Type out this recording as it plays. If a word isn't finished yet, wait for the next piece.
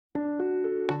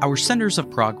Our Centers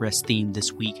of Progress theme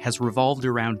this week has revolved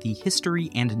around the history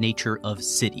and nature of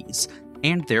cities,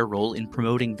 and their role in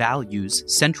promoting values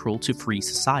central to free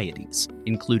societies,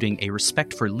 including a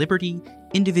respect for liberty,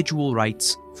 individual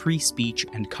rights, free speech,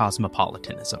 and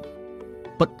cosmopolitanism.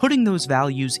 But putting those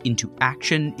values into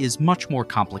action is much more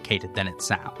complicated than it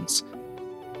sounds.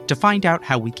 To find out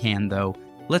how we can, though,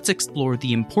 let's explore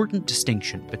the important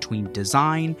distinction between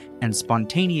design and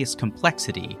spontaneous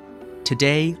complexity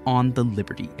today on the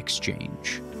Liberty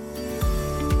Exchange.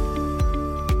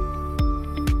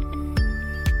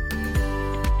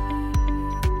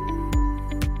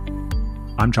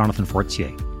 I'm Jonathan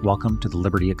Fortier. Welcome to the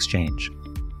Liberty Exchange.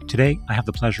 Today, I have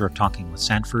the pleasure of talking with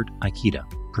Sanford Ikeda,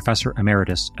 Professor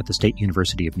Emeritus at the State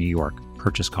University of New York,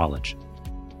 Purchase College.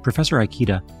 Professor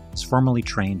Ikeda is formally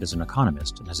trained as an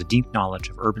economist and has a deep knowledge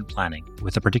of urban planning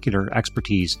with a particular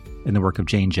expertise in the work of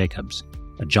Jane Jacobs,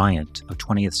 a giant of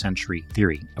 20th century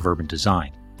theory of urban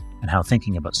design, and how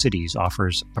thinking about cities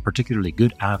offers a particularly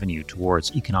good avenue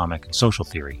towards economic and social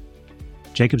theory.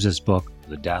 Jacobs' book,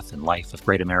 The Death and Life of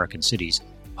Great American Cities,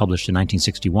 published in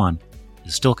 1961,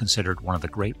 is still considered one of the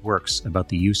great works about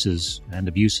the uses and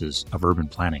abuses of urban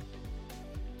planning.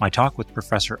 My talk with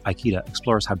Professor Ikeda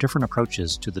explores how different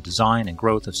approaches to the design and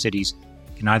growth of cities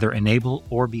can either enable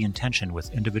or be in tension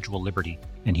with individual liberty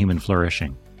and human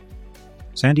flourishing.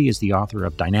 Sandy is the author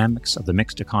of Dynamics of the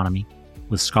Mixed Economy,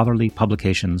 with scholarly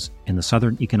publications in the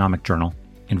Southern Economic Journal,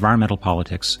 Environmental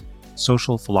Politics,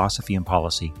 Social Philosophy and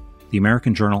Policy, the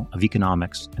American Journal of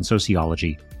Economics and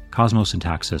Sociology,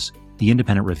 Cosmosyntaxis, the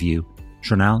Independent Review,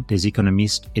 Journal des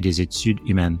économistes et des études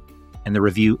humaines, and the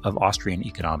Review of Austrian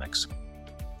Economics.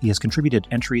 He has contributed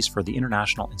entries for the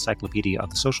International Encyclopedia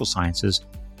of the Social Sciences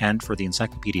and for the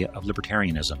Encyclopedia of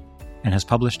Libertarianism, and has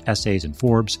published essays in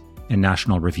Forbes and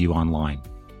National Review Online.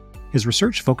 His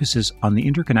research focuses on the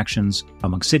interconnections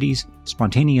among cities,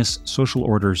 spontaneous social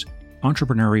orders,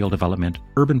 entrepreneurial development,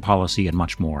 urban policy, and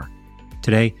much more.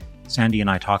 Today, Sandy and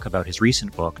I talk about his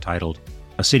recent book titled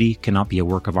A City Cannot Be a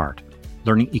Work of Art,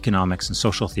 Learning Economics and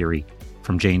Social Theory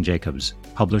from Jane Jacobs,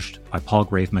 published by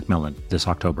Palgrave Macmillan this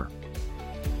October.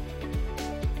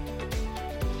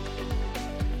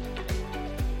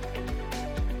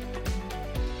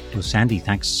 So Sandy,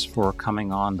 thanks for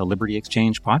coming on the Liberty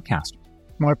Exchange podcast.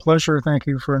 My pleasure. Thank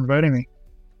you for inviting me.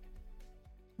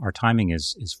 Our timing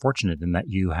is fortunate in that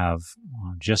you have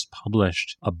just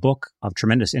published a book of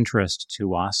tremendous interest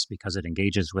to us because it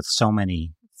engages with so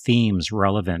many themes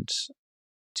relevant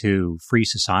to free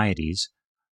societies.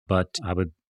 But I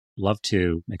would love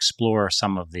to explore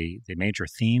some of the major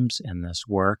themes in this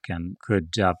work and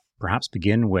could perhaps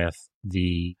begin with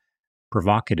the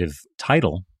provocative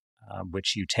title,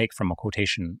 which you take from a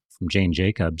quotation from Jane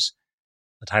Jacobs.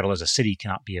 The title is A City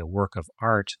Cannot Be a Work of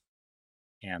Art.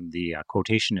 And the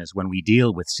quotation is, when we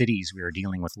deal with cities, we are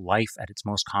dealing with life at its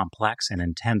most complex and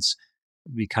intense.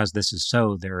 Because this is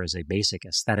so, there is a basic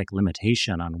aesthetic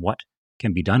limitation on what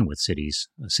can be done with cities.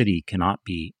 A city cannot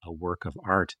be a work of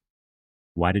art.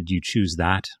 Why did you choose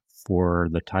that for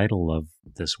the title of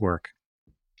this work?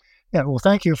 Yeah, well,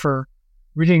 thank you for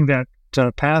reading that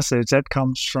passage. That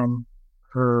comes from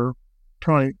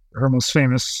probably her most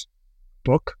famous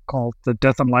book called The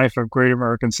Death and Life of Great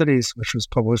American Cities, which was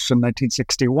published in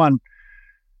 1961.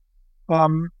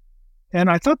 And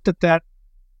I thought that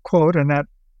quote and that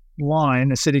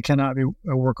line, a city cannot be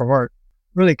a work of art,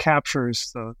 really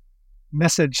captures the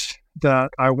message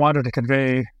that I wanted to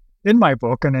convey in my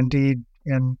book, and indeed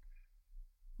in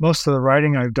most of the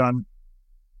writing I've done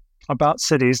about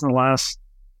cities in the last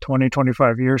 20,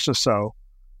 25 years or so.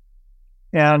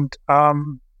 And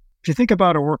if you think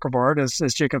about a work of art, as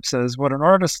Jacob says, what an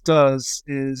artist does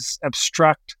is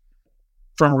abstract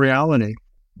from reality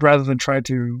rather than try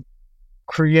to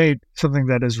create something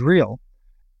that is real.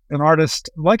 An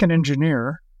artist, like an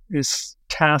engineer, is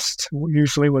tasked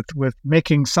usually with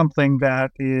making something that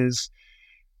is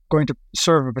going to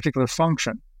serve a particular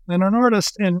function. And an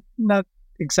artist, in not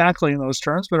exactly in those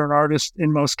terms, but an artist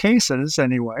in most cases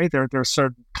anyway, there are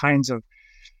certain kinds of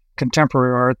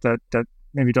contemporary art that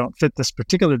maybe don't fit this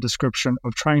particular description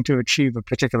of trying to achieve a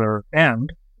particular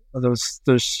end.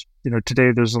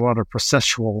 Today there's a lot of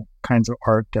processual kinds of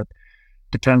art that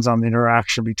depends on the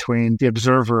interaction between the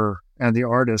observer and the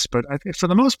artist. But I think for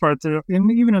the most part,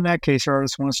 even in that case, the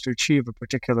artist wants to achieve a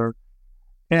particular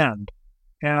end.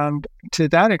 And to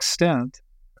that extent,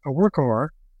 a work of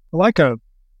art, like a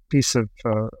piece of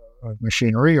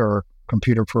machinery or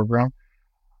computer program,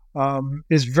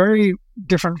 is very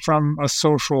different from a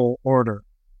social order,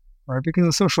 right? Because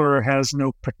a social order has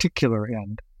no particular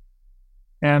end.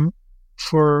 And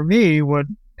for me,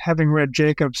 having read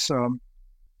Jacobs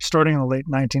starting in the late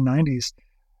 1990s,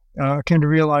 came to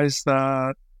realize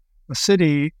that a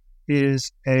city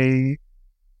is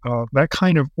that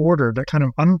kind of order, that kind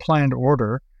of unplanned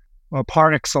order,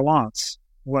 par excellence,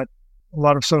 what a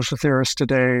lot of social theorists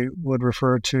today would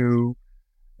refer to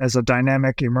as a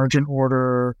dynamic emergent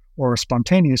order or a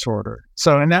spontaneous order.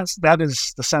 So, and that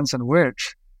is the sense in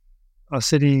which a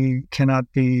city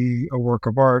cannot be a work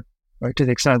of art, right, to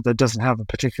the extent that it doesn't have a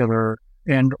particular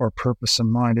end or purpose in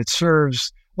mind. It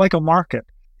serves, like a market,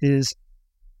 is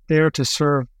there to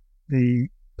serve the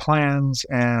plans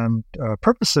and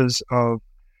purposes of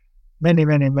many,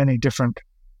 many, many different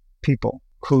people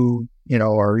who,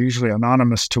 are usually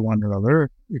anonymous to one another,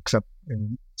 except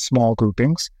in small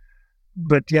groupings.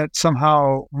 But yet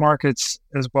somehow markets,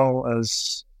 as well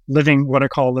as what I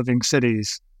call living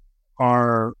cities,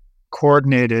 are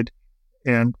coordinated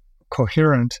and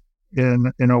coherent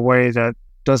in a way that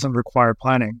doesn't require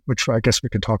planning, which I guess we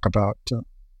could talk about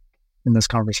in this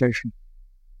conversation.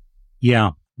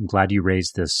 Yeah, I'm glad you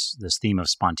raised this theme of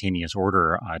spontaneous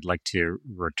order. I'd like to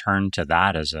return to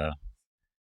that as a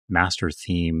master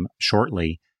theme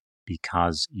shortly,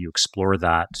 because you explore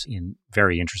that in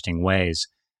very interesting ways.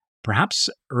 Perhaps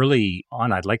early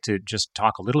on, I'd like to just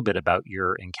talk a little bit about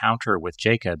your encounter with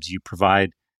Jacobs. You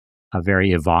provide a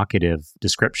very evocative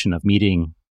description of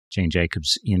meeting Jane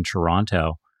Jacobs in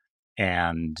Toronto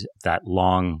and that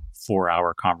long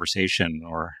 4-hour conversation,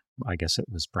 or I guess it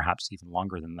was perhaps even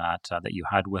longer than that, that you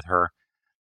had with her.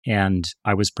 And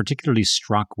I was particularly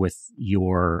struck with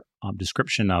your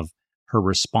description of her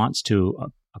response to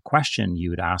a question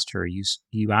you had asked her.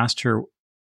 You asked her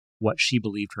what she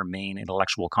believed her main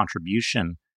intellectual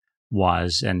contribution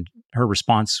was, and her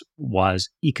response was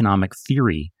economic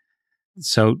theory.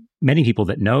 So many people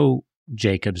that know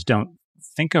Jacobs don't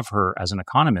think of her as an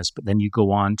economist, but then you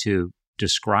go on to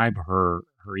describe her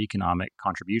economic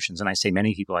contributions. And I say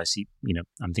many people, I see,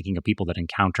 I'm thinking of people that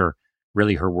encounter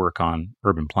really her work on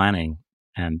urban planning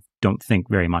and don't think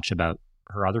very much about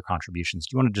her other contributions.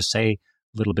 Do you want to just say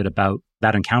a little bit about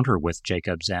that encounter with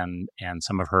Jacobs and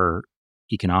some of her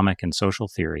economic and social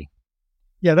theory?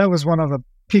 Yeah, that was one of the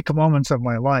peak moments of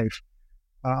my life.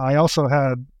 I also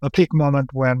had a peak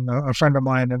moment when a friend of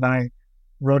mine and I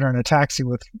rode in a taxi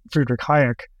with Friedrich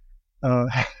Hayek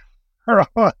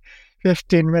for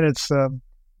 15 minutes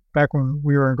back when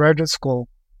we were in graduate school.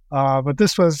 But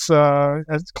this was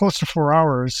close to 4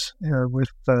 hours with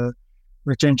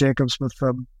Jane Jacobs, with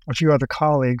a few other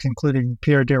colleagues, including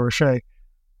Pierre Desrochers,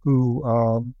 who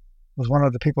was one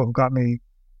of the people who got me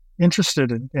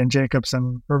interested in Jacobs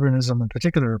and urbanism in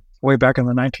particular, way back in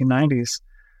the 1990s.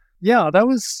 Yeah, that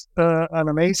was an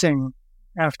amazing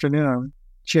afternoon.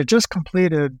 She had just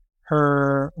completed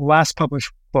her last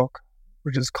published book,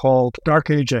 which is called Dark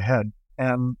Age Ahead,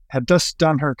 and had just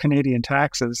done her Canadian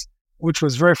taxes, which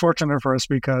was very fortunate for us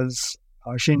because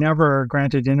she never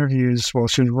granted interviews while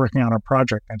she was working on a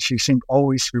project, and she seemed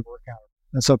always to be working on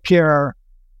it. And so Pierre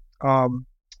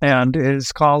and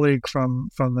his colleague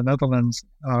from the Netherlands,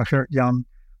 Jan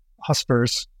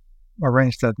Huspers,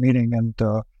 arranged that meeting,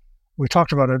 and we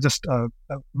talked about just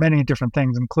many different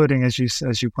things, including, as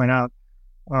you point out,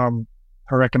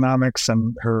 her economics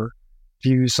and her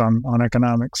views on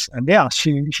economics. And yeah,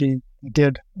 she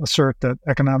did assert that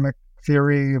economic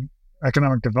theory,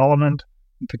 economic development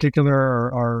in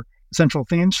particular, are central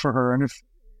themes for her. And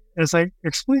as I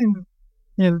explain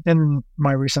in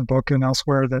my recent book and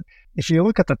elsewhere, that if you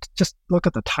look at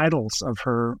the titles of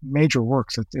her major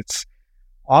works, it's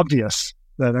obvious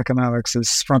that economics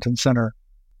is front and center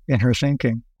in her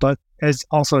thinking. But as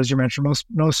you mentioned,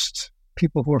 most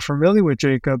people who are familiar with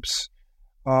Jacobs,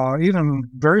 even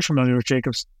very familiar with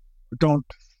Jacobs,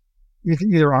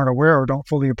 either aren't aware or don't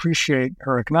fully appreciate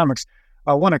her economics.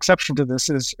 One exception to this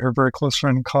is her very close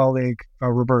friend and colleague,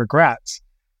 Roberta Gratz,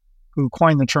 who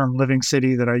coined the term living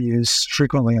city that I use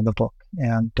frequently in the book.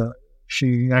 And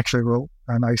she actually wrote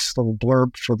a nice little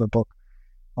blurb for the book,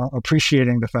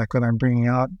 appreciating the fact that I'm bringing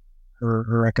out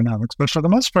her economics. But for the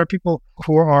most part, people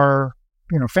who are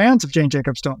fans of Jane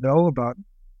Jacobs don't know about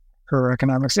her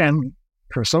economics and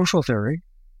her social theory.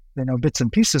 They know bits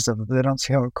and pieces of it, but they don't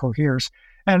see how it coheres.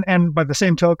 And by the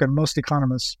same token, most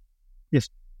economists, if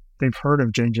they've heard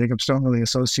of Jane Jacobs, don't really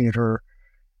associate her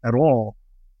at all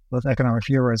with economic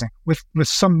theorizing, with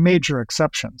some major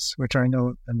exceptions, which I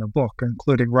note in the book,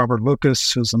 including Robert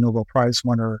Lucas, who's a Nobel Prize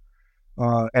winner,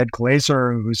 Ed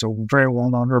Glaser, who's a very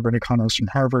well-known urban economist from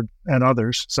Harvard, and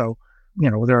others. So,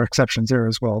 there are exceptions there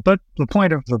as well. But the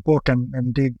point of the book, and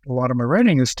indeed a lot of my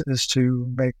writing, is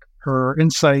to make her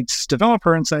insights, develop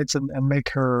her insights, and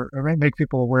make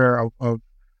people aware of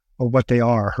what they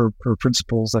are, her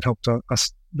principles that help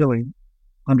us really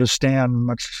understand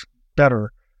much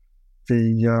better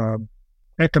the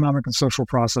economic and social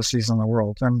processes in the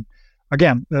world. And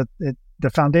again, the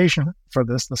foundation for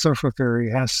this, the social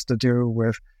theory, has to do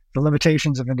with the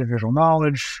limitations of individual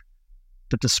knowledge,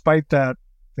 but despite that,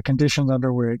 the conditions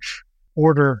under which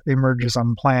order emerges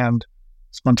unplanned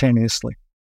spontaneously.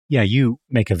 Yeah, you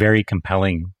make a very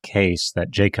compelling case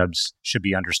that Jacobs should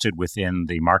be understood within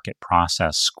the market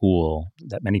process school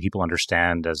that many people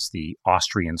understand as the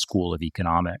Austrian school of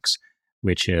economics,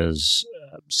 which is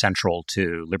central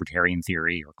to libertarian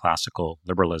theory or classical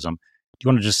liberalism. Do you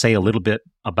want to just say a little bit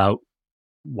about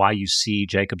why you see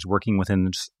Jacobs working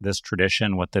within this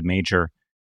tradition, what the major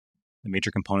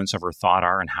components of her thought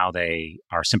are, and how they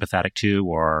are sympathetic to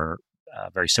or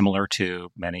very similar to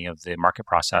many of the market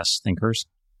process thinkers?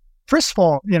 First of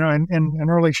all, in an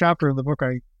early chapter of the book,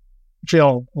 I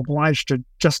feel obliged to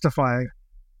justify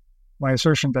my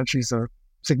assertion that she's a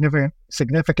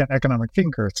significant economic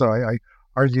thinker. So I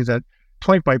argue that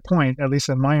point by point, at least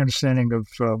in my understanding of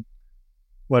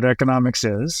what economics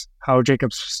is, how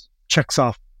Jacobs checks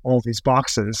off all these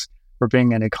boxes for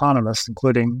being an economist,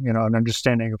 including an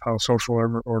understanding of how social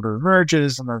order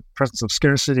emerges and the presence of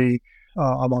scarcity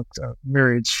amongst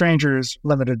myriad strangers,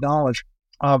 limited knowledge.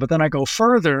 But then I go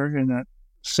further in that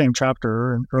same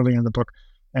chapter and early in the book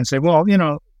and say, well,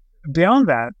 beyond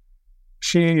that,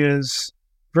 she is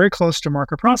very close to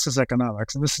market process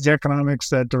economics. And this is the economics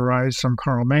that derives from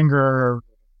Karl Menger,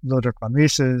 Ludwig von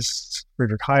Mises,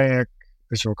 Friedrich Hayek,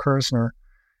 Israel Kirzner,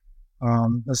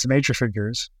 as the major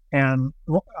figures. And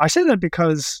I say that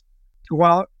because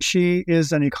while she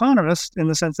is an economist in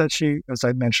the sense that she, as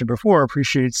I mentioned before,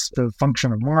 appreciates the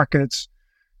function of markets,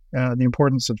 the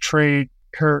importance of trade,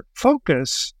 her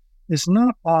focus is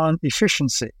not on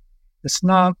efficiency. It's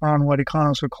not on what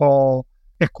economists would call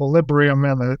equilibrium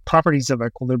and the properties of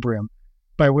equilibrium,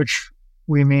 by which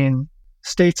we mean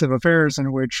states of affairs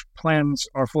in which plans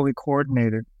are fully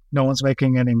coordinated, no one's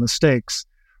making any mistakes,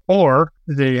 or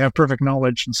they have perfect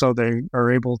knowledge and so they are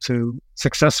able to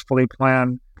successfully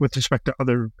plan with respect to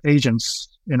other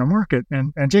agents in a market.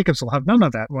 And Jacobs will have none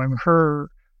of that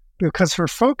because her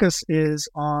focus is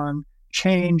on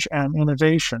change and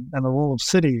innovation and the role of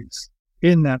cities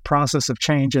in that process of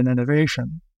change and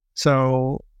innovation.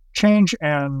 So change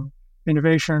and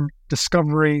innovation,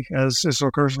 discovery, as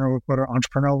Israel Kirzner would put it,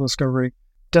 entrepreneurial discovery,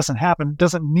 doesn't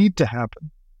need to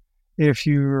happen if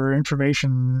your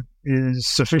information is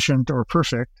sufficient or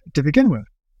perfect to begin with.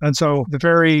 And so the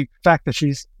very fact that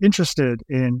she's interested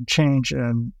in change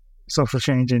and social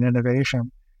change and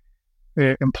innovation,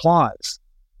 it implies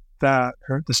that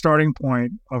the starting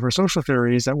point of her social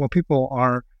theory is that, well, people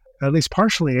are at least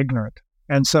partially ignorant.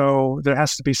 And so there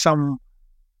has to be some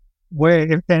way,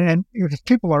 and if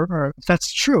people are, if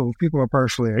that's true, people are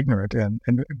partially ignorant.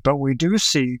 But we do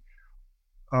see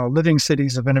living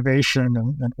cities of innovation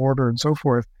and order and so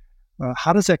forth.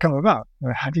 How does that come about?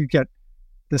 How do you get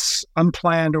this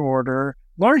unplanned order,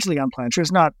 largely unplanned?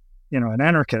 She's not, an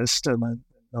anarchist, a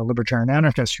libertarian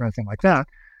anarchist or anything like that.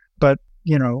 But,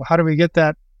 how do we get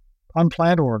that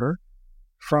unplanned order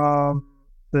from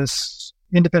this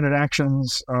independent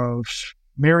actions of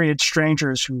myriad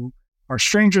strangers who are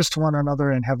strangers to one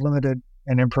another and have limited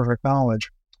and imperfect knowledge?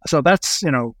 So that's,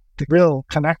 the real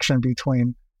connection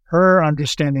between her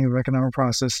understanding of economic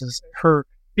processes, her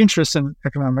interest in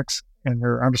economics and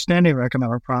her understanding of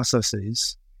economic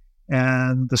processes,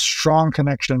 and the strong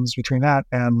connections between that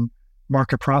and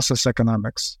market process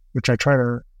economics, which I try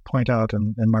to point out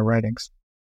in my writings.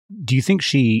 Do you think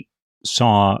she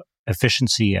saw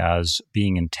efficiency as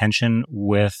being in tension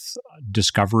with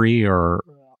discovery or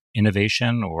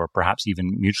innovation, or perhaps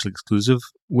even mutually exclusive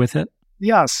with it?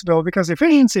 Yes, Bill, because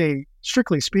efficiency,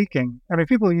 strictly speaking,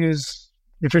 people use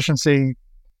efficiency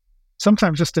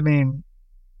sometimes just to mean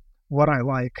what I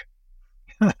like.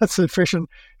 That's efficient.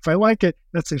 If I like it,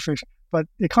 that's efficient. But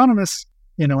economists,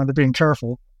 and they're being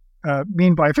careful,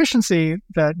 mean by efficiency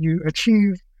that you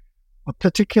achieve a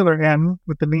particular end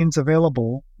with the means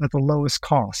available at the lowest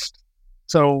cost.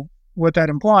 So what that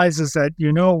implies is that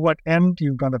what end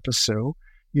you're going to pursue,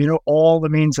 all the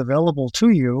means available to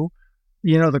you,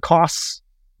 the costs,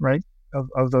 right,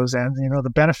 of those ends, the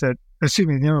benefit,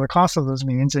 the cost of those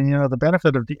means, and the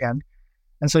benefit of the end.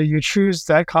 And so you choose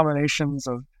that combinations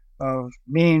of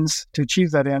means to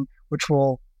achieve that end, which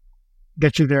will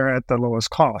get you there at the lowest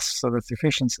cost. So that's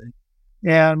efficiency.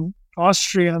 And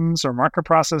Austrians or market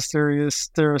process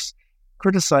theorists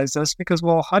criticize this because,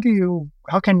 well, how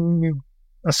can you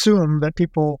assume that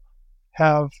people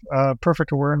have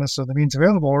perfect awareness of the means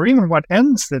available or even what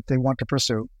ends that they want to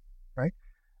pursue, right?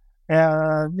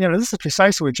 And, this is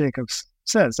precisely what Jacobs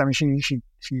says. She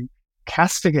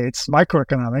castigates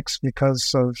microeconomics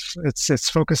because of its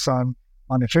focus on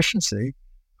on efficiency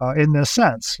in this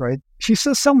sense, right? She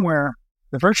says somewhere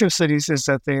the virtue of cities is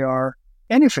that they are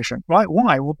inefficient. Why?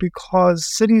 Well, because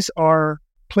cities are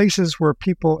places where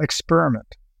people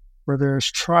experiment, where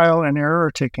there's trial and error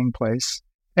taking place.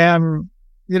 And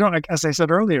you don't, as I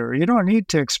said earlier, you don't need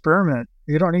to experiment.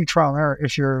 You don't need trial and error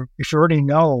if you already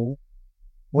know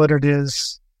what it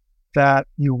is that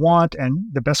you want and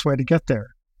the best way to get there,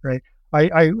 right?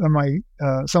 I in my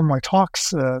some of my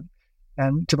talks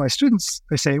and to my students,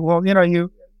 I say, well,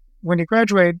 when you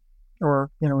graduate or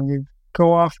when you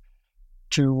go off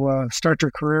to start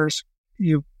your careers,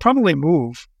 you probably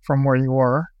move from where you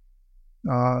are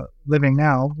living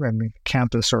now, I mean,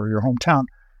 campus or your hometown,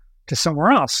 to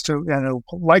somewhere else, and it'll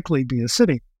likely be a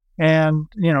city. And,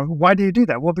 why do you do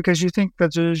that? Well, because you think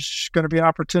that there's going to be an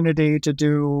opportunity to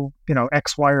do,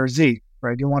 X, Y, or Z,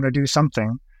 right? You want to do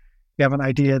something. You have an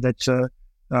idea that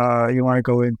you want to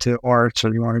go into arts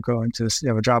or you want to go into,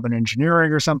 have a job in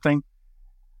engineering or something.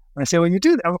 And I say, well, you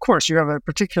do that. Of course, you have a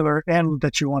particular end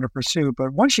that you want to pursue.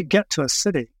 But once you get to a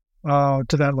city, to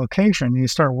that location, you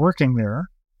start working there,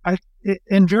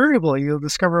 invariably you'll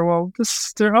discover, well,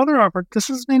 this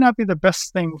may not be the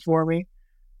best thing for me.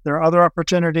 There are other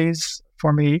opportunities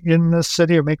for me in this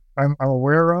city I'm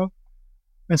aware of.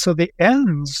 And so the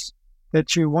ends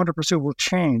that you want to pursue will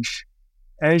change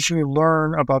as you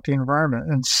learn about the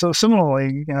environment. And so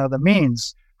similarly, the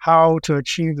means, how to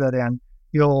achieve that end,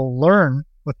 you'll learn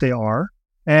what they are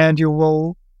and you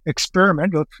will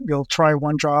experiment. You'll try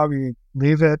one job, you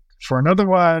leave it for another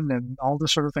one and all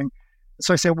this sort of thing.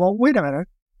 So I say, well, wait a minute.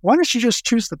 Why don't you just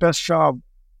choose the best job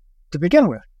to begin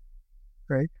with,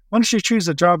 right? Why don't you choose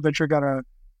a job that you're going to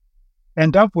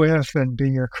end up with and be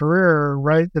your career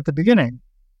right at the beginning?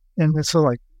 And it's so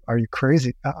like, are you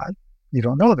crazy? You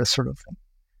don't know this sort of thing.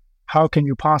 How can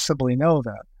you possibly know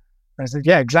that? And I said,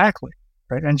 yeah, exactly.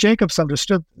 Right. And Jacobs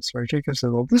understood this, right? Jacobs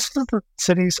said, well,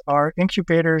 cities are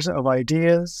incubators of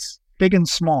ideas, big and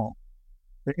small.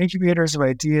 They're incubators of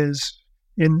ideas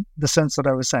in the sense that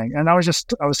I was saying. And I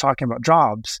was talking about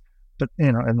jobs, but,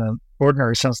 in the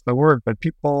ordinary sense of the word, but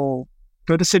people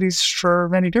go to cities for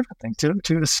many different things,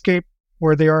 to escape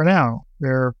where they are now,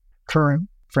 their current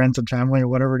friends and family or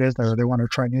whatever it is. They want to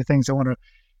try new things. They want to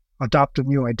adopt a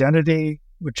new identity,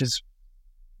 which is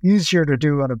easier to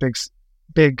do in a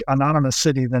big anonymous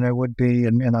city than it would be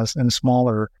in a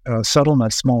smaller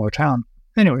settlement, smaller town.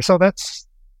 Anyway, so that's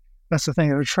the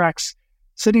thing.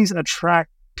 Cities attract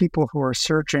people who are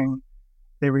searching.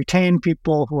 They retain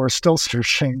people who are still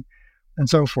searching, and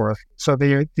so forth. So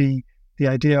the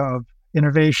idea of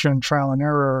innovation, trial and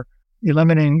error,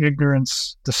 eliminating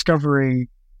ignorance, discovery,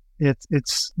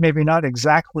 it's maybe not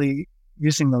exactly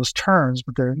using those terms,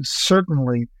 but they're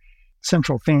certainly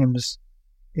central themes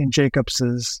in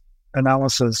Jacobs's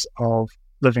analysis of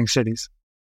living cities.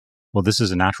 Well, this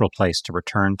is a natural place to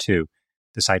return to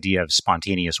this idea of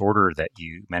spontaneous order that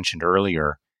you mentioned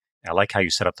earlier. I like how you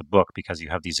set up the book because you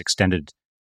have these extended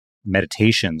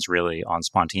meditations really on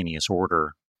spontaneous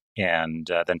order. And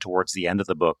then towards the end of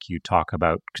the book, you talk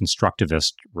about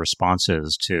constructivist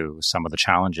responses to some of the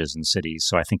challenges in cities.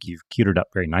 So I think you've queued it up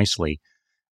very nicely.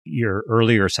 Your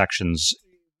earlier sections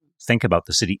think about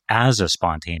the city as a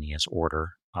spontaneous order,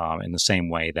 in the same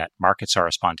way that markets are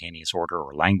a spontaneous order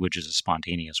or language is a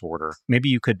spontaneous order. Maybe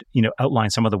you could, outline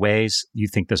some of the ways you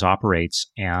think this operates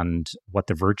and what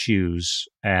the virtues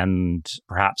and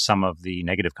perhaps some of the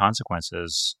negative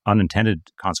consequences, unintended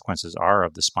consequences are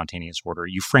of the spontaneous order.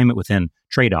 You frame it within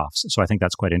trade-offs. So I think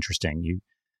that's quite interesting. You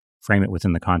frame it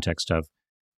within the context of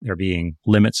there being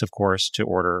limits, of course, to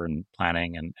order and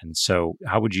planning. And so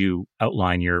how would you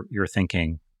outline your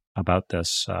thinking about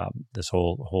this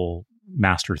whole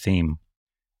master theme?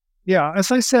 Yeah,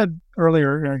 as I said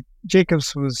earlier,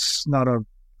 Jacobs was not an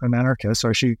anarchist,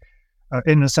 so she,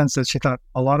 in the sense that she thought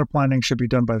a lot of planning should be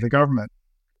done by the government.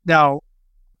 Now,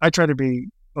 I try to be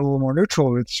a little more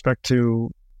neutral with respect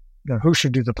to who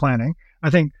should do the planning. I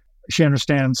think she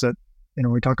understands that,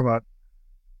 we talk about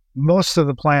most of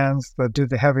the plans that do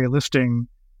the heavy lifting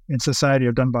in society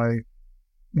are done by,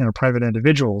 private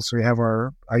individuals. We have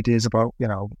our ideas about,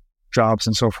 jobs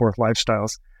and so forth,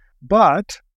 lifestyles.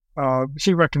 But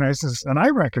she recognizes, and I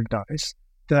recognize,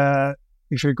 that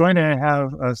if you're going to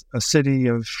have a city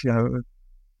of,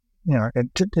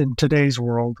 in today's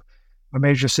world, a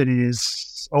major city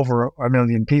is over 1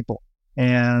 million people.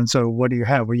 And so what do you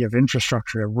have? Well, you have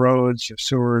infrastructure, you have roads, you have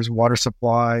sewers, water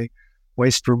supply,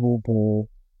 waste removal,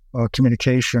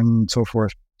 communication, so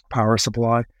forth, power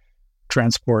supply,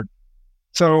 transport.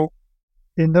 So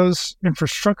in those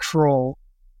infrastructural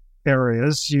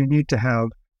areas, you need to have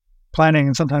planning,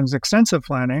 and sometimes extensive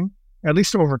planning, at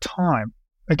least over time.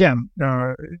 again,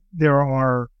 there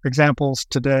are examples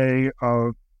today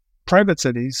of private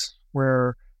cities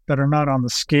that are not on the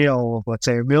scale of, let's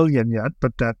say, 1 million yet,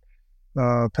 but that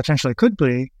potentially could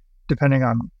be, depending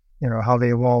on how they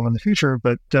evolve in the future,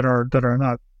 but that are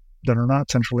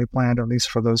not centrally planned, at least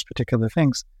for those particular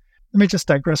things. Let me just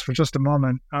digress for just a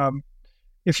moment.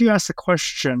 If you ask the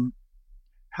question,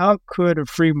 how could a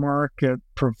free market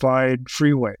provide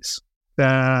freeways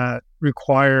that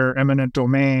require eminent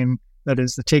domain, that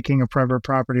is the taking of private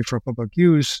property for public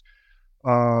use?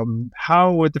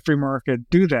 How would the free market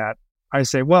do that? I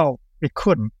say, well, it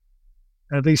couldn't,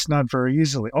 at least not very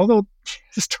easily. Although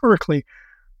historically,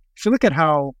 if you look at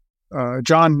how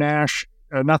John Nash,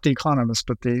 not the economist,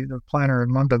 but the planner in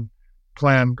London,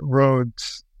 planned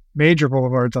roads, major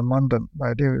boulevards in London,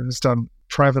 it was done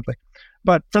privately.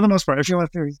 But for the most part, if you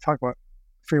want to talk about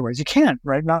freeways, you can't,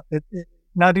 right?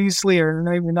 Not easily, or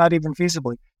not even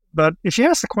feasibly. But if you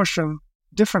ask the question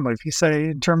differently, if you say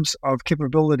in terms of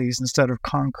capabilities instead of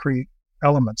concrete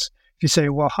elements, if you say,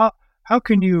 well, how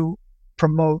can you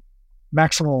promote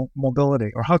maximal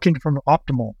mobility, or how can you promote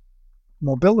optimal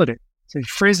mobility? So you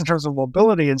phrase in terms of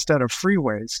mobility instead of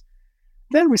freeways.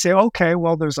 Then we say, okay,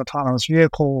 well, there's autonomous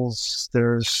vehicles,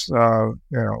 there's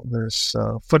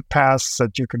footpaths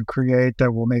that you can create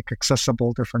that will make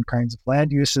accessible different kinds of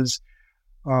land uses,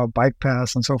 bike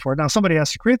paths and so forth. Now, somebody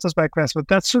has to create those bike paths, but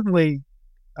that's certainly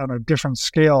on a different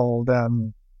scale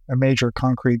than a major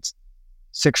concrete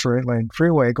 6 or 8 lane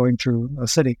freeway going through a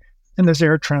city. And there's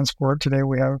air transport. Today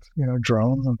we have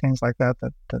drones and things like that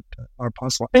are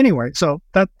possible. Anyway, so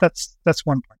that's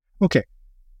one point. Okay.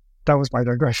 That was my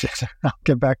digression. I'll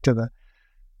get back to the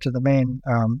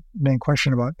main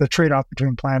question about the trade-off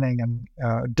between planning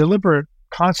and deliberate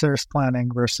conscious planning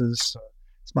versus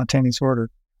spontaneous order.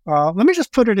 Let me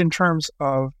just put it in terms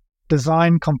of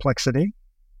design complexity,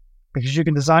 because you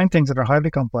can design things that are highly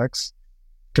complex,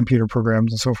 computer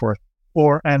programs and so forth,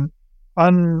 or an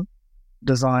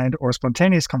undesigned or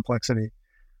spontaneous complexity,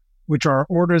 which are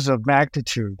orders of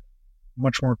magnitude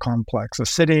much more complex. A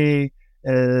city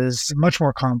is much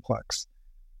more complex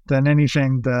than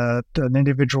anything that an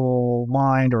individual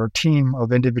mind or a team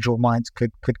of individual minds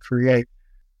could create,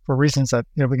 for reasons that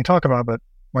we can talk about, but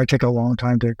might take a long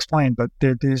time to explain. But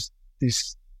there's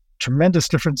these tremendous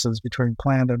differences between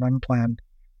planned and unplanned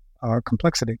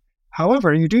complexity.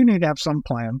 However, you do need to have some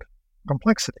planned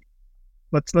complexity.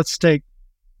 Let's take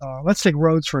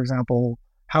roads, for example.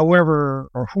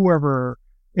 However or whoever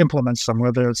implements them,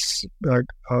 whether it's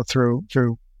through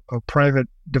private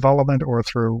development or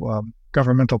through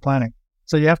governmental planning.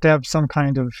 So you have to have some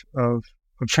kind of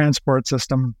transport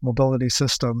system, mobility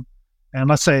system, and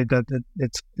let's say that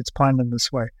it's planned in this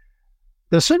way.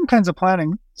 There's certain kinds of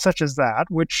planning, such as that,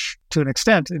 which to an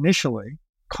extent initially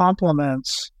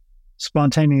complements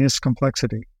spontaneous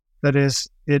complexity. That is,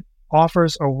 it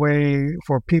offers a way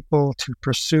for people to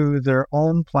pursue their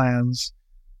own plans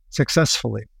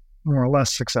successfully, more or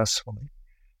less successfully.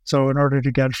 So in order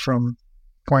to get from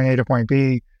point A to point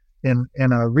B in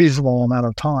a reasonable amount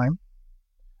of time,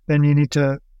 then you need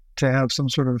to have some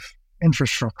sort of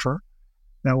infrastructure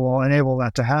that will enable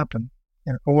that to happen.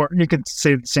 Or you could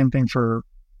say the same thing for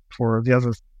the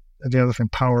other thing: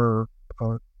 power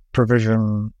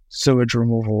provision, sewage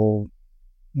removal,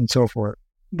 and so forth.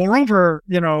 Moreover,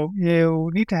 you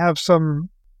need to have some,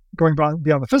 going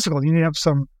beyond the physical, you need to have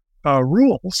some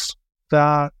rules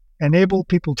that enable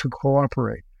people to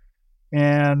cooperate.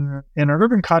 And in an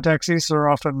urban context, these are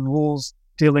often rules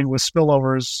dealing with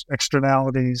spillovers,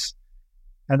 externalities,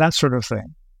 and that sort of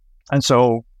thing. And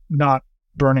so not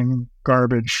burning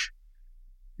garbage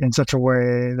in such a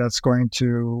way that's going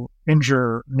to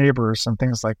injure neighbors and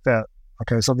things like that.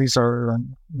 Okay, so these are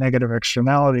negative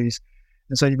externalities.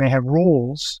 And so you may have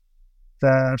rules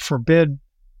that forbid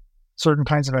certain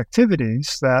kinds of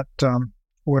activities that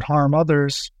would harm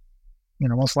others,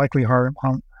 most likely harm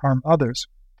others.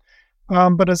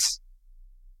 But as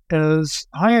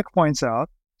Hayek points out,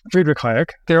 Friedrich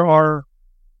Hayek, there are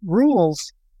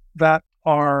rules that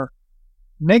are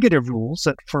negative rules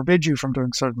that forbid you from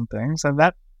doing certain things, and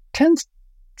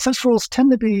such rules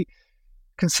tend to be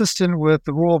consistent with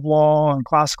the rule of law and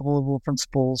classical legal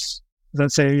principles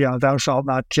that say, thou shalt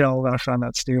not kill, thou shalt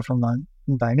not steal from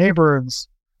thy neighbor.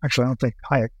 Actually, I don't think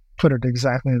Hayek put it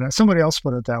exactly that. Somebody else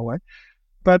put it that way.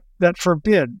 But that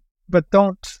forbid, but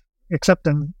don't, except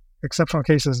in exceptional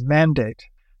cases, mandate.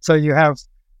 So you have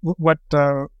what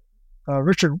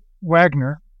Richard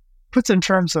Wagner puts in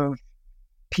terms of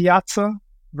piazza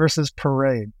versus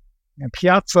parade. And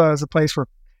piazza is a place where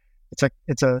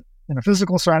it's a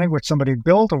physical surrounding which somebody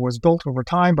built or was built over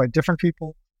time by different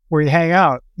people, where you hang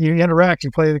out, you interact,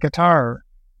 you play the guitar,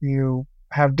 you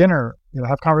have dinner,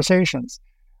 have conversations,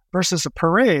 versus a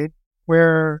parade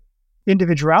where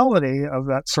individuality of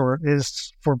that sort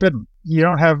is forbidden. You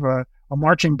don't have a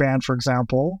marching band, for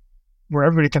example, where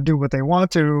everybody can do what they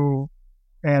want to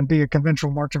and be a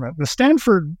conventional marching band. The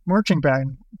Sanford marching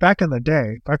band, back in the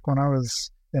day, back when I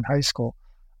was in high school,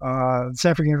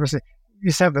 Sanford University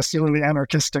used to have this really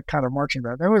anarchistic kind of marching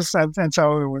band. And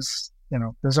so it was,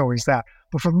 there's always that.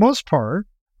 But for the most part,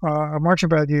 a marching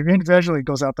band individually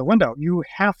goes out the window. You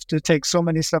have to take so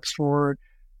many steps forward,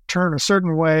 turn a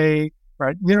certain way,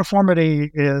 right?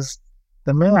 Uniformity is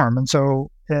the norm. And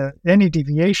so any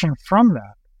deviation from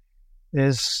that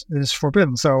is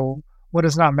forbidden. So what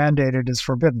is not mandated is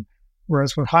forbidden.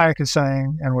 Whereas what Hayek is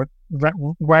saying and what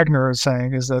Wagner is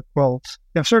saying is that, well,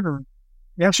 you have certain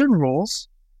rules.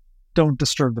 Don't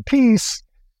disturb the peace.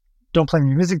 Don't play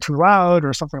music too loud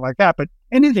or something like that. But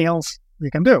anything else you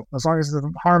can do as long as it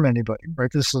doesn't harm anybody, right?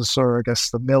 This is sort of, I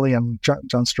guess, the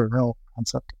John Stuart Mill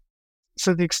concept.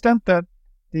 So the extent that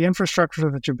the infrastructure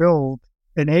that you build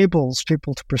enables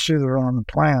people to pursue their own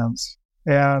plans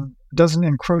and doesn't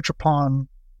encroach upon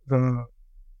the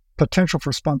potential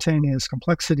for spontaneous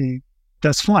complexity,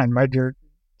 that's fine, right?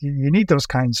 You need those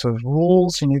kinds of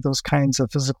rules, you need those kinds of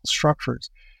physical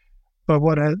structures. But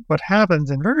what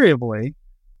happens invariably,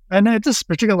 and this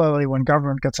particularly when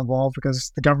government gets involved,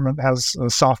 because the government has a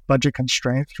soft budget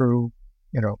constraint through,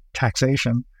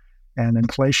 taxation and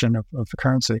inflation of the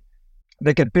currency,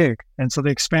 they get big. And so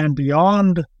they expand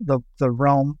beyond the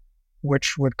realm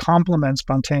which would complement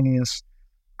spontaneous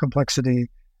complexity.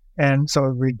 And so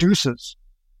it reduces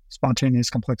spontaneous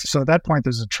complexity. So at that point,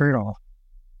 there's a trade-off.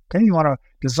 Okay, you want to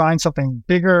design something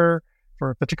bigger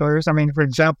for particular areas. I mean, for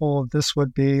example, this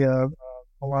would be a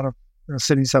lot of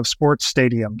cities have sports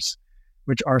stadiums,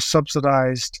 which are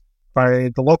subsidized by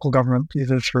the local government,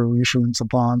 either through issuance of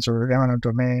bonds or eminent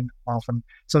domain often.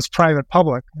 So it's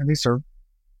private-public, and these are,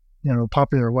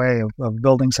 popular way of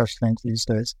building such things these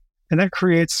days. And that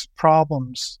creates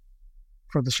problems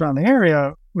for the surrounding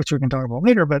area, which we can talk about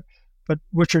later. But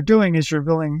what you're doing is you're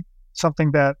building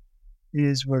something that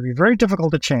would be very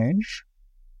difficult to change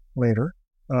later,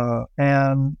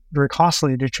 and very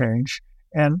costly to change,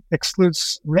 and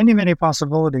excludes many, many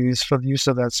possibilities for the use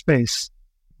of that space.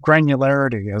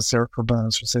 Granularity, as Eric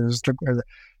Urbanus would say, is the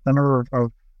number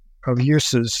of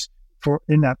uses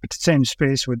in that same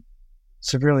space would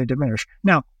severely diminish.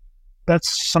 Now,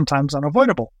 that's sometimes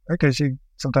unavoidable, right? Because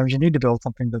sometimes you need to build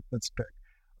something that's big.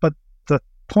 But the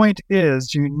point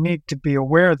is, you need to be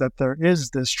aware that there is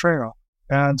this trade-off.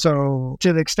 And so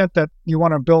to the extent that you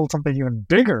want to build something even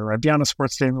bigger, right, beyond a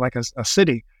sports stadium, like a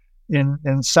city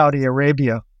in Saudi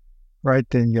Arabia, right,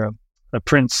 the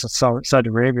prince of Saudi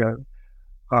Arabia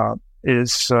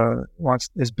is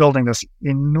building this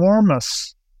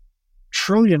enormous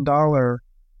 $1-trillion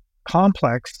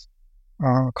complex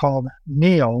called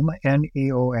NEOM,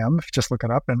 N-E-O-M, if you just look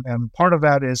it up. And part of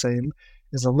that is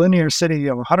a linear city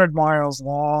of 100 miles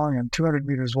long and 200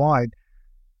 meters wide,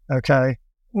 okay,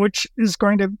 which is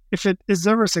going to, if it is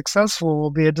ever successful,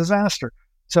 will be a disaster.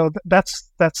 So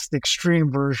that's the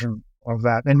extreme version of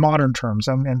that in modern terms.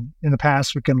 And in the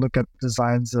past, we can look at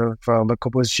designs of Le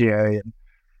Corbusier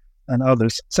and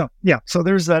others. So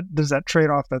there's that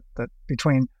trade-off that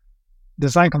between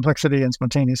design complexity and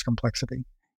spontaneous complexity.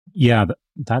 Yeah,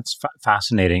 that's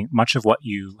fascinating. Much of what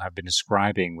you have been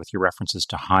describing with your references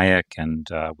to Hayek and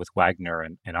with Wagner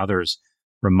and others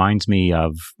reminds me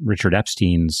of Richard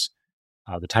Epstein's,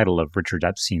 the title of Richard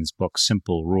Epstein's book,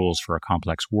 Simple Rules for a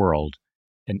Complex World.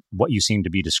 And what you seem to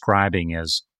be describing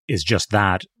is just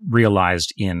that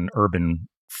realized in urban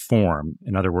form.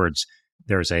 In other words,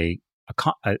 there's a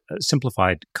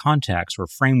simplified context or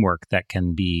framework that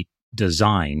can be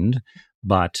designed,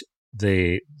 but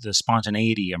the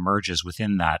spontaneity emerges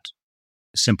within that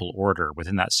simple order,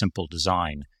 within that simple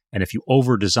design. And if you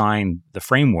over-design the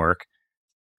framework,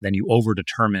 then you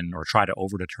over-determine or try to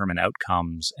over-determine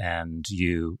outcomes, and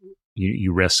you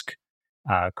risk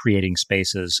creating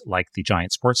spaces like the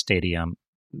giant sports stadium,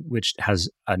 which has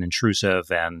an intrusive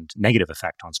and negative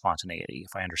effect on spontaneity,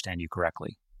 if I understand you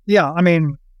correctly. Yeah, I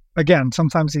mean, again,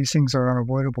 sometimes these things are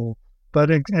unavoidable.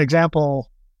 But an example,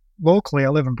 locally, I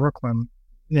live in Brooklyn.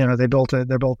 They built a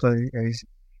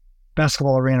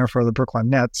basketball arena for the Brooklyn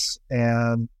Nets,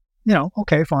 and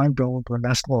okay, fine, build a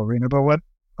basketball arena. But what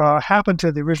happened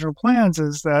to the original plans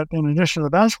is that in addition to the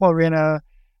basketball arena,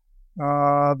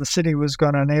 the city was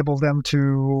going to enable them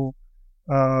to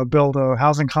build a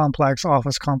housing complex,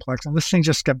 office complex, and this thing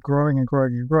just kept growing and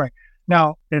growing and growing.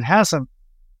 Now, it hasn't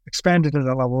expanded to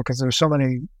that level because there's so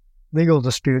many legal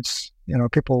disputes.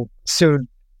 People sued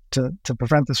to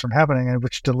prevent this from happening, and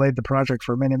which delayed the project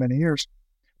for many, many years.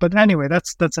 But anyway,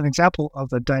 that's an example of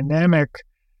the dynamic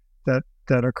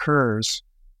that occurs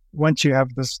once you have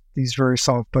these very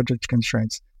soft budget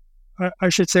constraints. I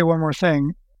should say one more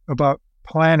thing about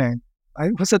planning.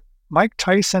 Was it Mike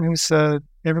Tyson who said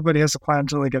everybody has a plan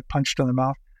until they get punched in the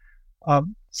mouth?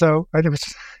 So I think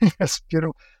it's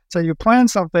beautiful. So you plan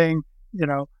something,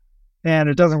 and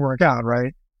it doesn't work out,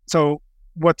 right? So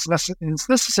it's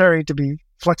necessary to be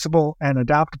flexible and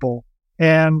adaptable.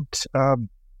 And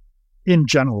in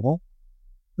general,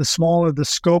 the smaller the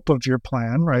scope of your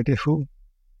plan, right, who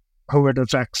it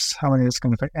affects, how many it's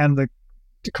going to affect, and the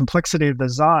complexity of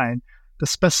design, the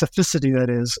specificity that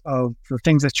is of the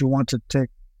things that you want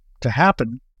to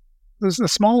happen, the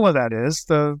smaller that is,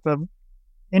 the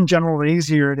in general, the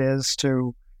easier it is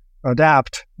to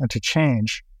adapt and to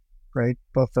change, right?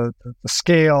 Both the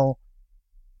scale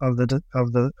of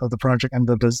the project and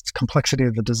the complexity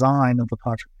of the design of the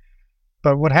project.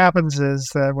 But what happens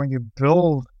is that when you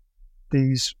build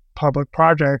these public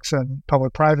projects and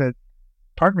public-private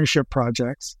partnership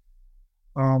projects,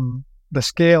 the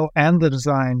scale and the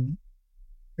design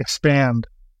expand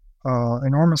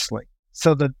enormously.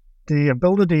 So the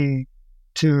ability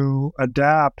to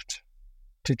adapt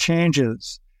to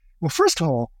changes, well, first of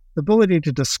all, the ability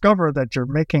to discover that you're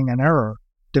making an error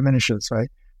diminishes, right?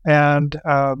 And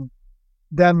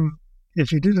then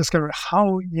if you do discover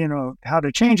how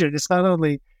to change it, it's not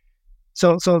only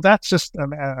so that's just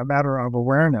a matter of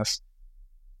awareness,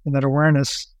 and that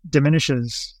awareness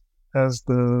diminishes as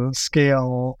the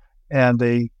scale and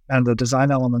the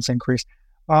design elements increase.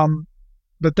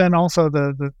 But then also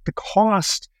the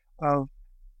cost of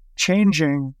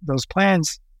changing those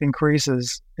plans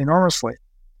increases enormously,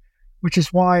 which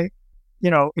is why,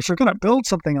 if you're going to build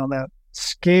something on that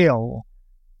scale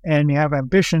and you have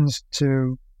ambitions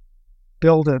to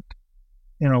build it,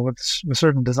 with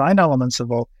certain design elements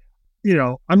involved,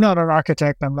 I'm not an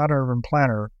architect, I'm not an urban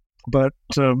planner, but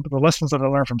the lessons that I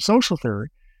learned from social theory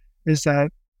is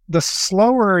that the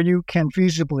slower you can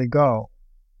feasibly go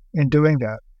in doing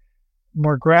that,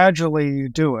 more gradually you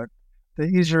do it, the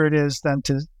easier it is then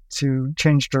to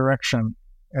change direction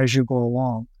as you go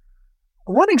along.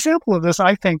 One example of this,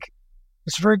 I think,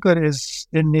 is very good is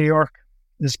in New York,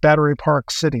 is Battery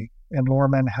Park City in Lower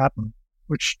Manhattan,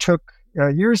 which took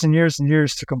years and years and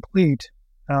years to complete,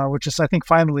 which is, I think,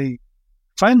 finally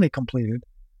completed.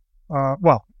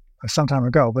 Some time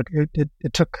ago, but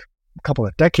it took a couple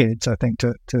of decades, I think,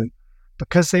 to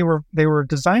because they were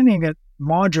designing it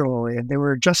modularly and they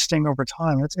were adjusting over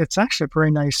time. It's actually a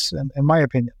very nice, in my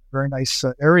opinion, very nice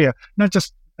area, not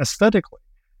just aesthetically,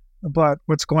 but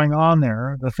what's going on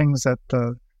there, the things that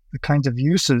the kinds of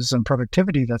uses and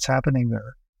productivity that's happening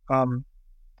there.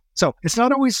 So it's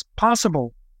not always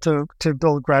possible to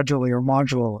build gradually or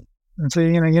modularly, and so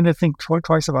you need to think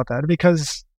twice about that,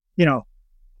 because the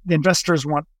investors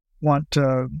want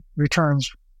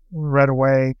returns right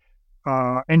away.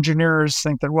 Engineers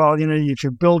think that, well, if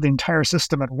you build the entire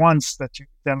system at once,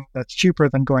 then that's cheaper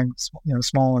than going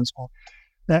small and small,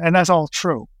 and that's all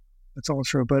true. It's all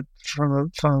true, but from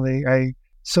a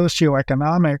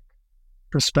socioeconomic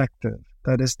perspective,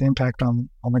 that is the impact on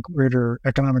the greater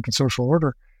economic and social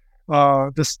order.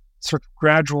 This sort of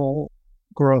gradual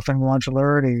growth and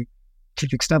modularity, to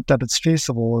the extent that it's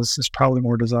feasible, is probably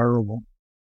more desirable.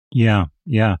 Yeah.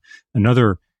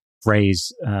 Another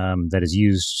phrase that is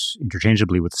used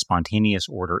interchangeably with spontaneous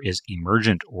order is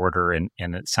emergent order, and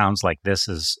it sounds like this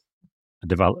is a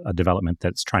development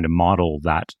that's trying to model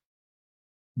that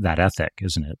ethic,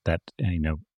 isn't it? That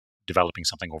developing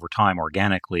something over time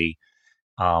organically,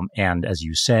 and as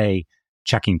you say,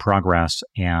 checking progress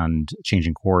and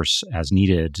changing course as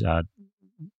needed,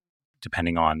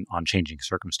 depending on changing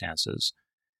circumstances,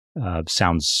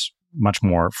 sounds much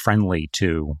more friendly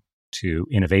to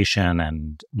innovation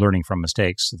and learning from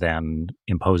mistakes than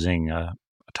imposing a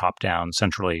top-down,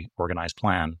 centrally organized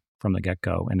plan from the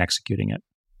get-go and executing it.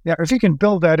 Yeah, if you can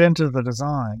build that into the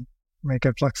design, make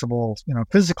it flexible,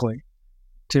 physically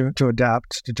to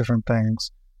adapt to different things,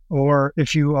 or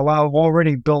if you allow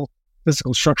already built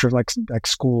physical structures like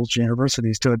schools,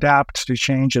 universities, to adapt to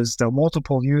changes, the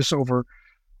multiple use over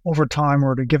time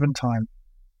or at a given time,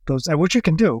 which you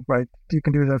can do, right? You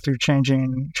can do that through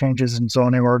changes in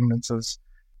zoning ordinances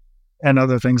and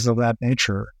other things of that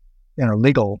nature,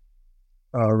 legal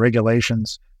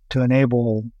regulations to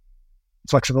enable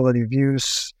flexibility of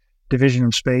use, division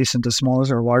of space into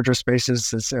smaller or larger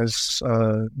spaces as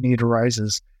need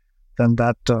arises. Then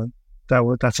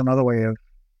that's another way of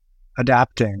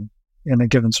adapting in a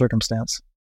given circumstance.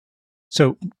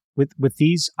 So with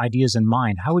these ideas in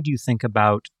mind, how would you think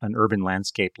about an urban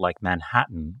landscape like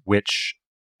Manhattan, which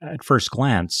at first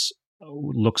glance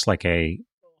looks like a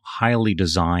highly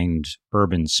designed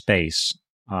urban space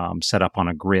set up on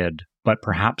a grid, but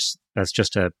perhaps that's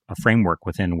just a framework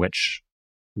within which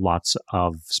lots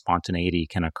of spontaneity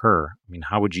can occur. I mean,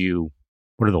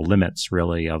 what are the limits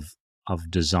really of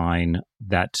design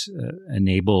that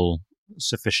enable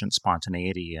sufficient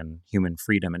spontaneity and human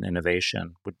freedom and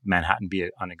innovation? Would Manhattan be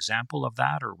an example of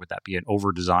that, or would that be an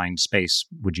over-designed space,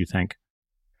 would you think?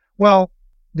 Well,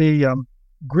 the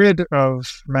grid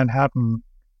of Manhattan,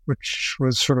 which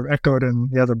was sort of echoed in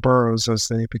the other boroughs as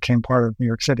they became part of New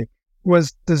York City,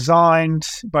 was designed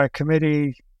by a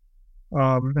committee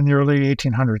in the early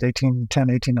 1800s, 1810,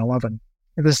 1811.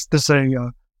 This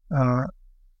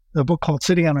a book called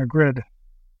City on a Grid,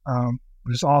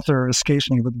 whose author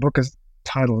escapes me, but the book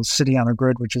title is City on a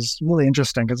Grid, which is really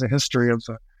interesting as a history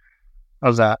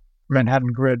of that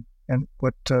Manhattan grid and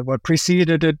what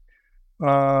preceded it.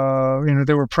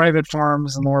 There were private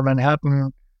farms in lower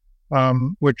Manhattan,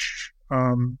 which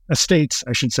estates,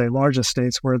 I should say, large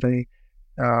estates, where the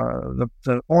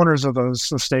owners of those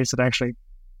estates had actually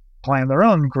planned their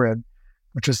own grid,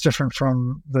 which is different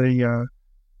from the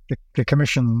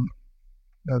commission,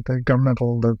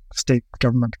 the state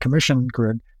government commission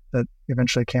grid that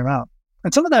eventually came out.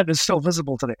 And some of that is still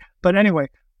visible today. But anyway,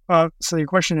 so your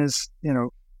question is,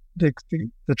 the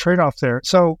trade-off there.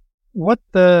 So what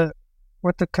the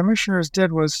commissioners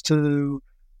did was to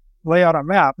lay out a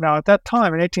map. Now, at that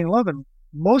time, in 1811,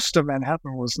 most of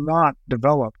Manhattan was not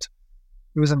developed.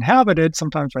 It was inhabited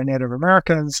sometimes by Native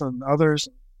Americans and others,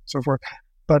 and so forth.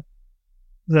 But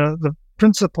the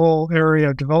principal area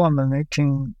of development in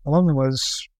 1811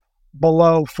 was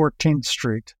below 14th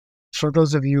Street. For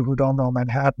those of you who don't know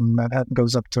Manhattan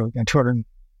goes up to the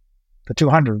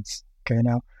 200s. Okay,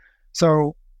 now,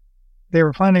 so they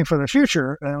were planning for the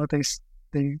future, and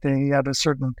they had a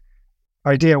certain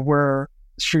idea where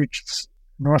streets,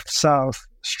 north-south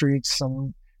streets,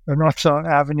 and north-south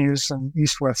avenues and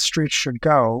east-west streets should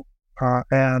go,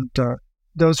 and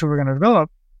those who were going to develop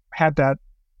had that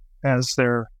as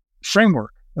their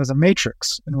framework, as a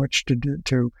matrix in which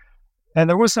to and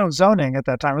there was no zoning at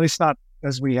that time, at least not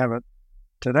as we have it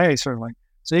today, certainly.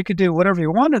 So you could do whatever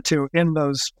you wanted to in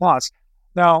those plots.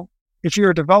 Now, if you're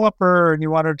a developer and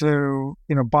you wanted to,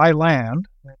 buy land,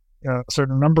 a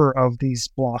certain number of these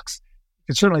blocks, you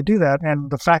could certainly do that.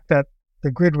 And the fact that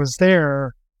the grid was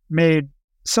there made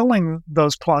selling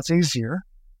those plots easier,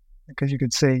 because you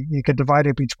could divide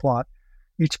up each plot,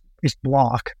 each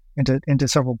block into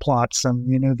several plots,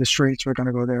 and the streets were going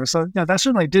to go there. So that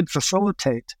certainly did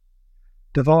facilitate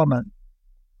development.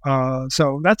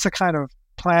 So that's the kind of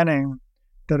planning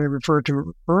that I referred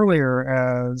to earlier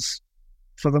as,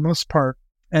 for the most part,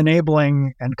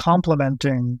 enabling and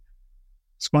complementing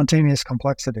spontaneous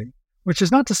complexity, which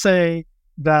is not to say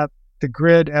that the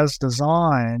grid as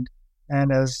designed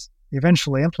and as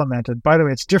eventually implemented, by the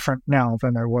way, it's different now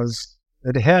than it was.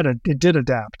 It did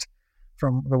adapt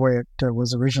from the way it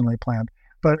was originally planned.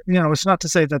 But, it's not to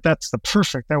say that that's that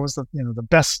was the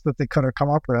best that they could have come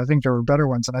up with. I think there were better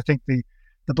ones. And I think the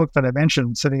book that I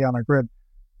mentioned, City on a Grid,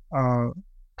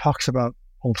 talks about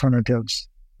alternatives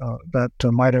that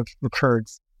might have occurred.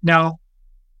 Now,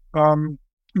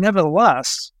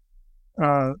 nevertheless,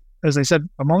 as I said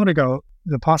a moment ago,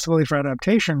 the possibility for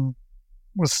adaptation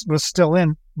was still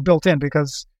built in,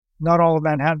 because not all of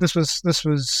Manhattan, this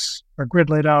was a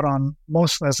grid laid out on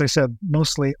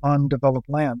mostly undeveloped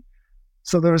land.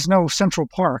 So there was no Central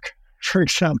Park, for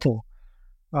example.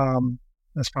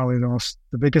 That's probably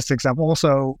the biggest example.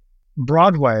 Also,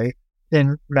 Broadway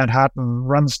in Manhattan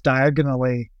runs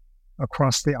diagonally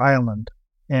across the island,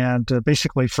 and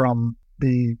basically from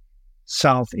the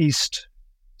southeast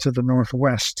to the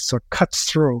northwest, so it cuts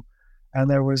through. And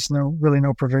there was really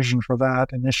no provision for that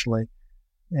initially,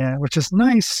 and which is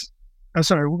nice. I'm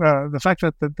sorry, the fact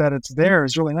that it's there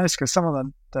is really nice, because some of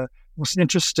the most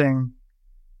interesting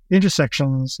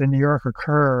intersections in New York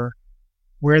occur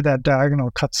where that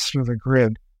diagonal cuts through the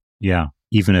grid. Yeah,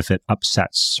 even if it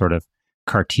upsets sort of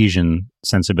Cartesian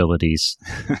sensibilities.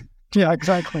 Yeah,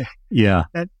 exactly. Yeah.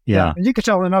 And you could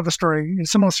tell a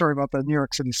similar story about the New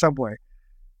York City subway,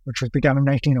 which was begun in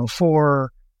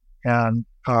 1904. And,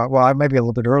 maybe a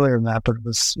little bit earlier than that, but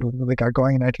it really got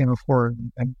going in 1904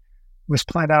 and was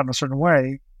planned out in a certain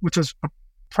way, which was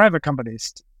private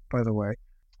companies, by the way.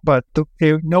 But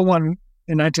no one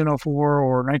in 1904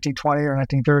 or 1920 or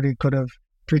 1930 could have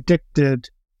predicted,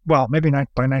 well, maybe not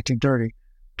by 1930,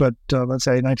 but let's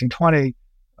say 1920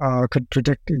 could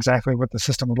predict exactly what the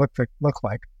system would look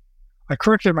like. I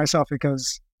corrected myself,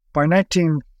 because by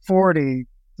 1940,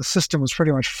 the system was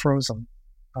pretty much frozen.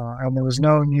 And there was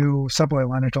no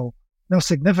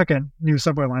significant new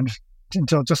subway line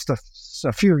until just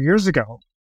a few years ago.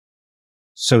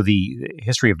 So the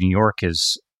history of New York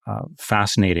is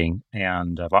fascinating,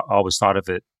 and I've always thought of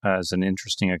it as an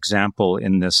interesting example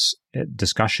in this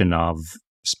discussion of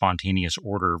spontaneous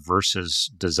order versus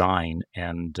design,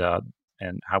 and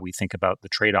how we think about the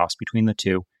trade-offs between the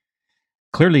two.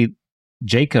 Clearly,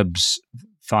 Jacobs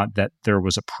thought that there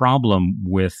was a problem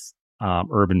with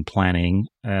urban planning,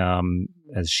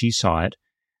 as she saw it,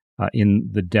 in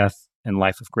The Death and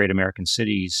Life of Great American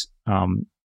Cities.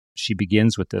 She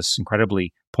begins with this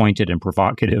incredibly pointed and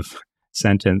provocative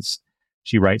sentence.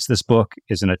 She writes, "This book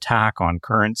is an attack on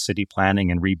current city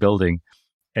planning and rebuilding."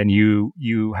 And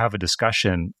you have a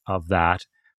discussion of that.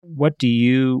 What do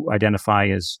you identify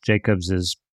as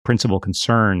Jacobs's principal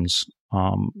concerns?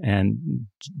 And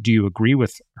do you agree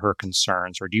with her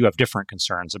concerns, or do you have different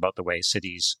concerns about the way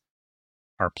cities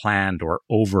are planned or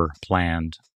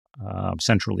over-planned,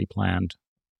 centrally planned?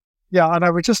 Yeah, and I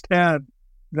would just add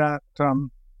that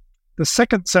the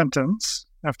second sentence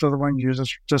after the one you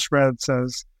just read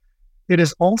says, "It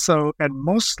is also and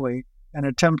mostly an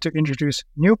attempt to introduce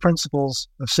new principles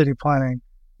of city planning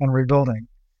and rebuilding."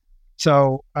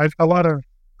 So a lot of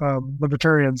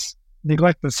libertarians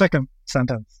neglect the second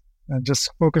sentence and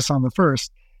just focus on the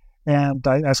first. And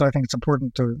so I think it's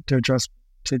important to address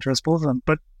both of them.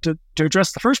 But to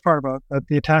address the first part about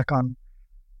the attack on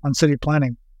city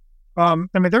planning, I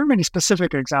mean, there are many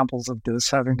specific examples of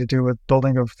this having to do with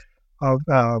building of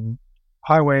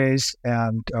highways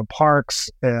and parks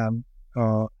and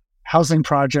housing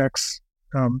projects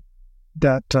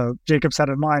that Jacobs had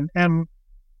in mind. And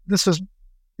this was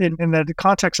in the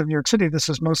context of New York City. This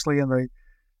is mostly in the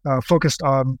focused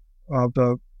on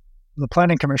the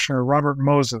planning commissioner Robert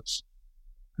Moses,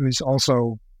 who's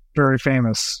also very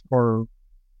famous or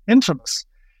infamous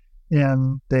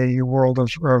in the world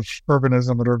of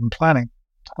urbanism and urban planning.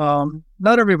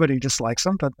 Not everybody dislikes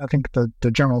him, but I think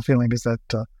the general feeling is that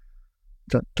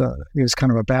he was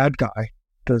kind of a bad guy.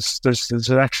 There's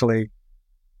actually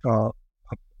a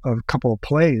couple of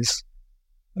plays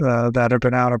that have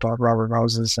been out about Robert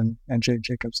Moses and Jay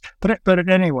Jacobs. But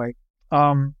anyway,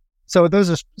 so those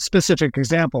are specific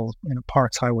examples,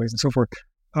 parks, highways, and so forth,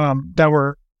 that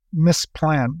were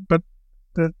misplanned. But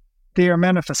they are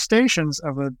manifestations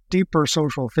of a deeper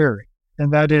social theory,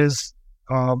 and that is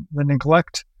the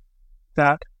neglect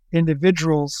that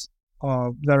individuals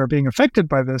that are being affected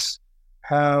by this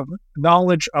have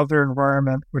knowledge of their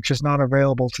environment which is not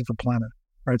available to the planner.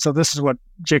 Right. So this is what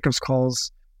Jacobs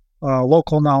calls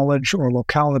local knowledge or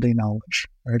locality knowledge.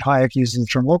 Right. Hayek uses the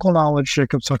term local knowledge.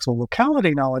 Jacobs talks about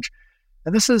locality knowledge,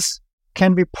 and this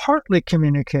can be partly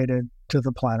communicated to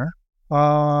the planner,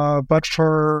 but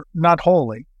for not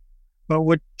wholly,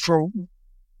 but for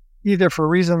either for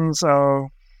reasons of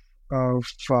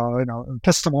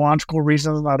epistemological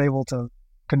reasons, not able to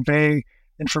convey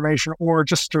information, or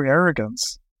just through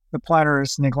arrogance, the planner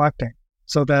is neglecting.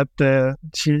 So that the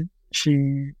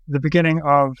beginning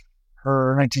of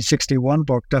her 1961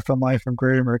 book, Death and Life of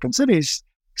Great American Cities,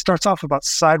 starts off about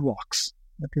sidewalks.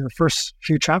 The first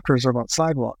few chapters are about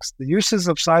sidewalks, the uses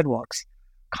of sidewalks,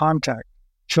 contact,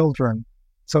 children,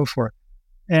 so forth.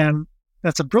 And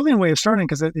that's a brilliant way of starting,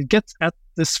 because it gets at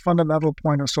this fundamental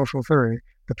point of social theory,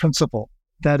 the principle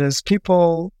that is,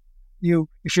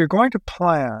 if you're going to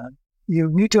plan, you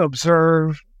need to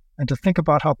observe and to think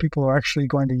about how people are actually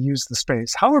going to use the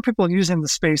space. How are people using the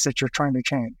space that you're trying to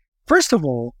change? First of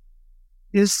all,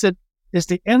 is the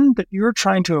end that you're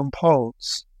trying to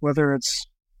impose, whether it's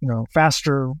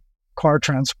faster car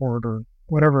transport or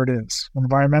whatever it is,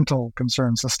 environmental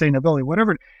concerns, sustainability,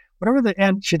 whatever the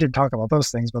end. She didn't talk about those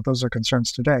things, but those are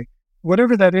concerns today.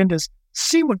 Whatever that end is,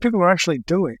 see what people are actually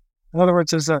doing. In other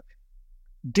words, there's a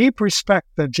deep respect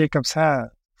that Jacobs had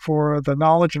for the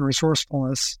knowledge and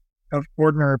resourcefulness of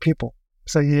ordinary people.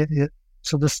 So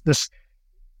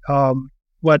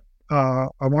what a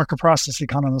market process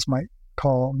economist might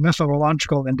call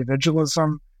methodological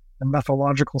individualism and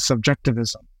methodological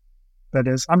subjectivism. That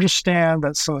is, understand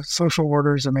that social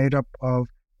orders are made up of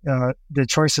the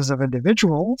choices of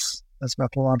individuals, that's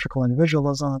methodological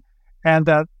individualism, and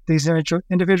that these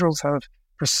individuals have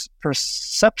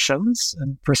perceptions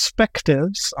and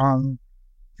perspectives on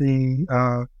the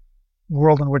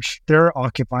world in which they're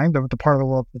occupying, the part of the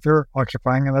world that they're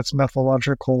occupying, and that's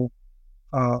methodological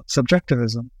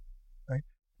subjectivism, right?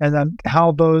 And then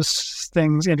how those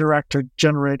things interact to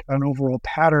generate an overall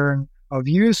pattern of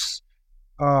use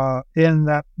in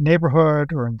that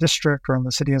neighborhood or in district or in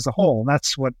the city as a whole. And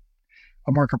that's what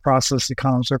a market process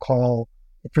economists would call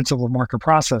the principle of market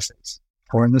processes,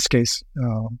 or in this case,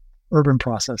 urban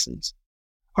processes.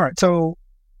 All right, so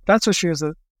that's what she is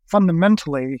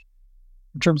fundamentally,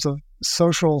 in terms of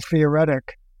social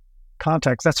theoretic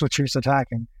context, that's what she's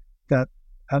attacking, that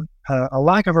a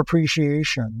lack of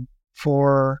appreciation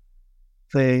for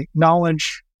the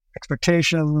knowledge,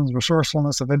 expectations,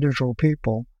 resourcefulness of individual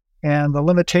people, and the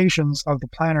limitations of the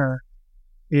planner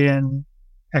in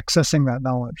accessing that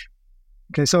knowledge.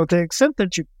 Okay, so to the extent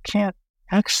that you can't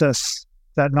access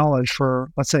that knowledge for,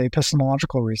 let's say,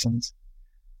 epistemological reasons,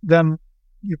 then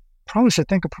you probably should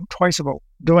think twice about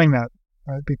doing that,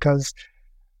 right? Because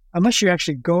unless you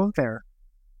actually go there,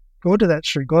 go to that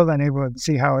street, go to that neighborhood and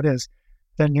see how it is,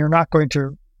 then you're not going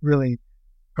to really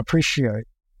appreciate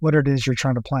what it is you're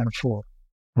trying to plan for.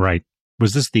 Right.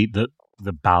 Was this the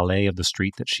ballet of the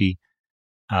street that she,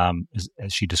 as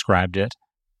she described it?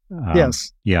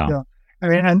 Yes. Yeah. I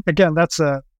mean, and again, that's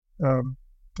the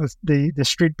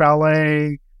street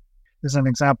ballet is an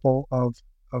example of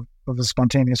a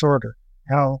spontaneous order.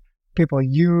 How people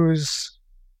use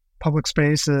public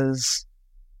spaces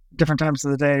different times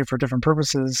of the day for different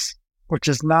purposes, which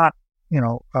is not,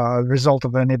 a result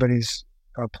of anybody's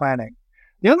planning.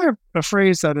 The other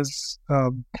phrase that is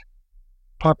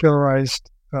popularized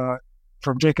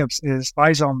from Jacobs is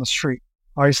eyes on the street,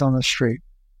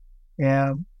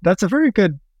 and that's a very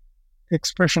good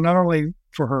expression, not only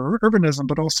for her urbanism,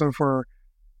 but also for,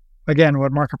 again,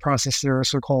 what market process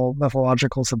theorists would call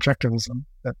methodological subjectivism,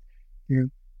 that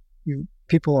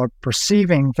people are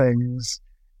perceiving things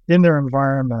in their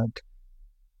environment,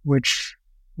 which,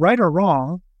 right or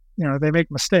wrong, they make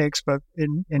mistakes, but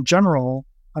in general,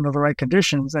 under the right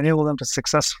conditions, enable them to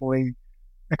successfully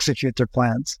execute their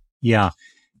plans. Yeah.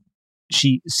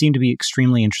 She seemed to be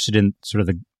extremely interested in sort of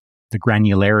the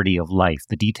granularity of life,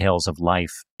 the details of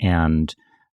life, and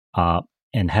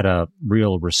had a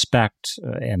real respect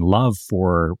and love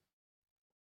for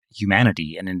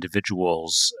humanity and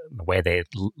individuals, the way they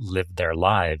live their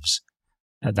lives.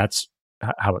 That's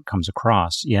how it comes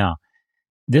across. Yeah.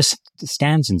 This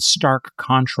stands in stark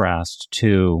contrast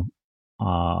to,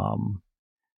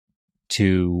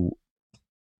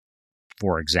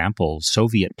 for example,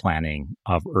 Soviet planning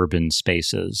of urban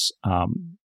spaces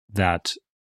that,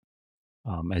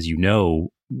 as you know,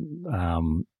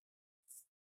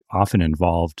 often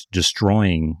involved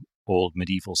destroying old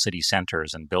medieval city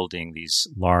centers and building these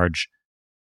large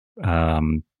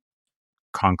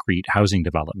concrete housing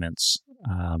developments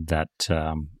that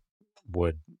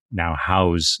would now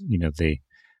house, the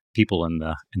people in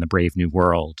the brave new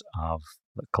world of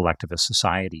the collectivist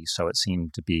society. So it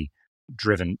seemed to be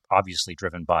obviously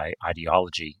driven by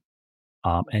ideology.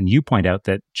 And you point out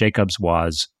that Jacobs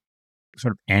was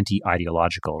sort of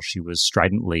anti-ideological. She was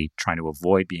stridently trying to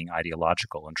avoid being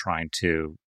ideological and trying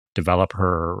to develop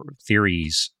her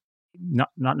theories, not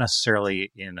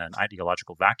necessarily in an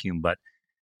ideological vacuum, but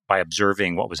by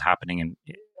observing what was happening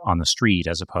on the street,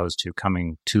 as opposed to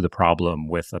coming to the problem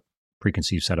with a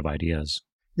preconceived set of ideas.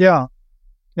 Yeah.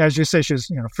 As you say, she's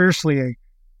fiercely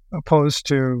opposed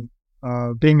to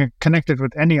being connected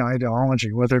with any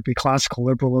ideology, whether it be classical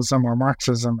liberalism or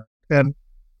Marxism, and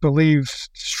believes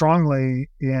strongly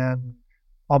in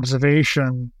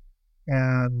observation,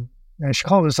 and she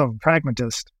called herself a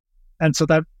pragmatist. And so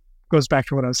that goes back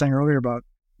to what I was saying earlier about,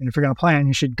 if you're going to plan,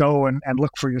 you should go and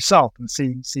look for yourself and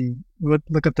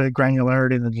look at the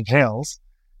granularity and the details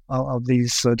of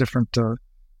these different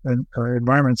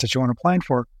environments that you want to plan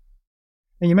for.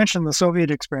 And you mentioned the Soviet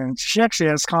experience. She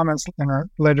actually has comments in her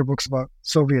later books about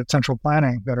Soviet central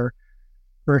planning that are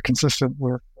very consistent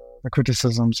with the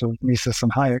criticisms of Mises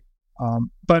and Hayek.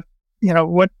 But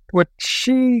what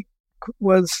she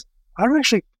was, I don't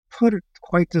actually put it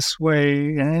quite this way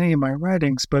in any of my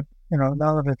writings, but now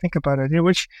that I think about it,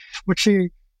 what she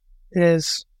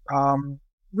is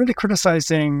really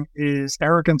criticizing is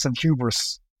arrogance and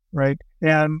hubris, right?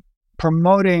 And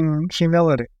promoting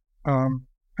humility.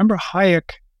 Remember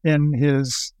Hayek in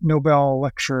his Nobel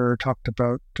lecture talked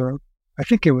about, I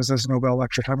think it was his Nobel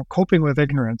lecture, talking about coping with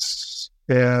ignorance.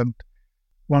 And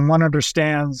when one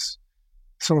understands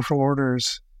social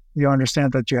orders, you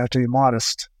understand that you have to be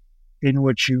modest in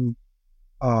what you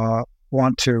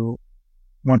want to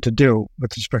do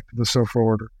with respect to the social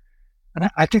order. And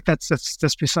I think that's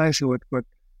precisely what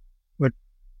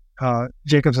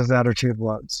Jacobs' attitude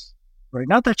was, right?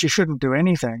 Not that you shouldn't do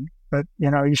anything, but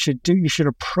you should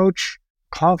approach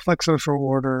complex social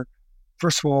order,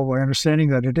 first of all, by understanding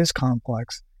that it is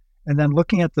complex, and then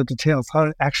looking at the details, how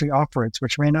it actually operates,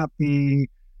 which may not be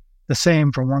the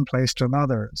same from one place to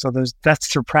another. So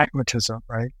that's her pragmatism,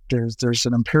 right? There's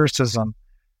an empiricism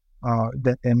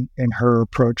that in her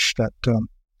approach that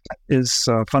is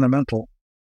fundamental.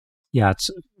 Yeah, it's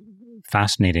a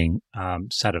fascinating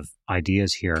set of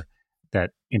ideas here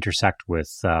that intersect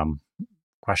with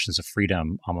questions of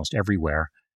freedom almost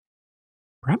everywhere.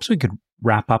 Perhaps we could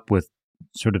wrap up with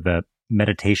sort of a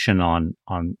meditation on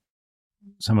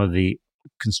some of the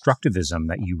constructivism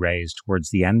that you raised towards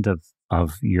the end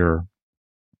of your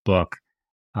book,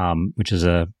 which is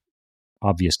a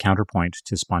obvious counterpoint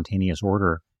to spontaneous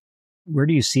order. Where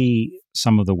do you see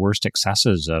some of the worst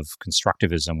excesses of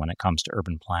constructivism when it comes to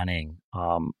urban planning?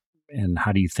 And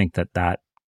how do you think that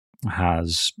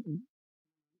has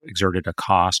exerted a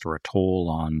cost or a toll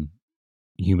on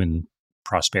human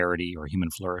prosperity or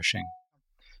human flourishing?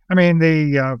 I mean,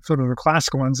 the sort of the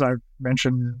classical ones I've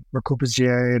mentioned, Le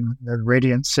Corbusier and the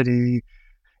Radiant City,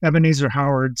 Ebenezer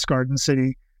Howard's Garden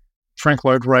City, Frank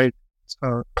Lloyd Wright's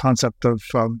concept of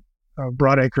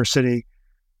Broadacre City,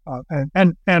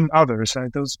 and others.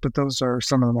 Those are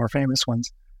some of the more famous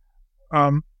ones.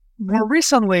 More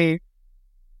recently,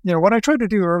 what I tried to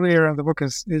do earlier in the book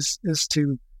is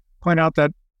to point out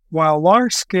that while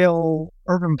large-scale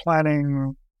urban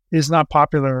planning is not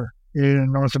popular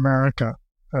in North America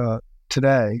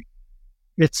today,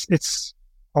 it's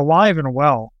alive and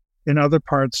well in other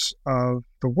parts of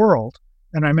the world.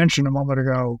 And I mentioned a moment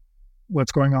ago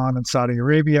what's going on in Saudi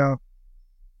Arabia.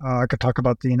 I could talk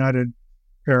about the United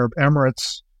Arab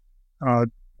Emirates,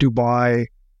 Dubai,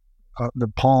 the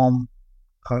Palm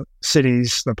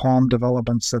cities, the Palm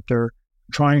developments that they're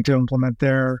trying to implement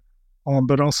there,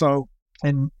 but also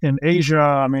in Asia.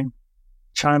 I mean,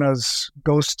 China's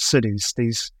ghost cities,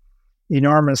 these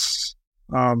enormous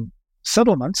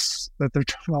settlements that they're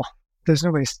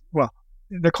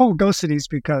called ghost cities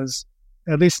because,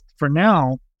 at least for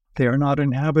now, they are not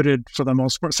inhabited for the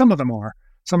most part. Some of them are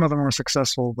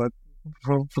successful, but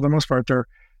for the most part, they're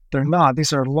not.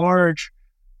 These are large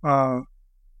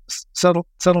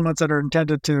settlements that are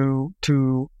intended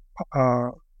to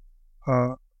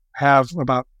have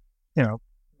about 1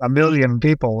 million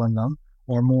people in them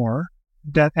or more.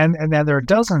 And then there are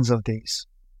dozens of these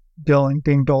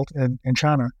being built in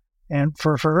China, and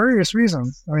for various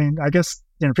reasons. I mean, I guess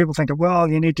people think, well,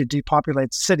 you need to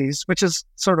depopulate cities, which is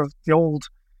sort of the old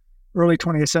early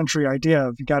 20th century idea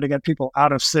of you got to get people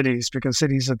out of cities because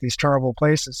cities are these terrible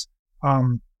places.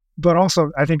 But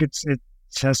also, I think it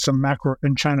has some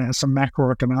in China has some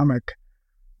macroeconomic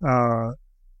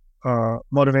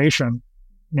motivation.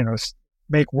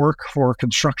 Make work for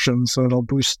construction so it'll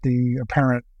boost the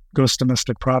apparent gross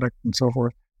domestic product and so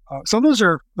forth. So those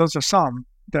are some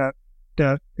that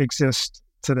exist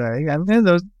today, and then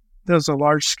those are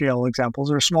large scale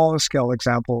examples or smaller scale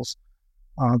examples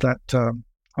that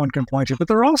one can point to. But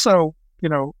there are also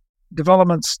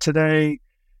developments today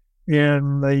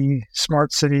in the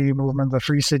smart city movement, the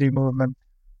free city movement,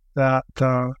 that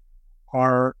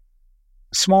are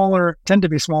smaller, tend to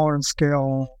be smaller in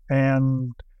scale,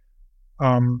 and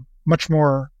much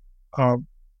more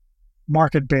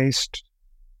market-based,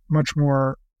 much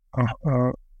more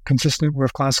consistent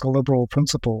with classical liberal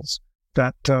principles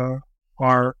that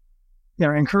are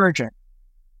encouraging.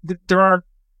 There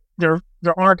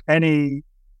aren't any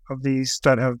of these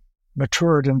that have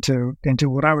matured into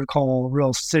what I would call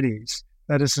real cities.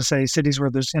 That is to say, cities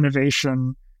where there's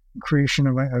innovation, creation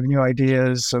of new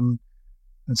ideas, and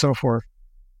so forth.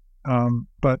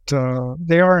 But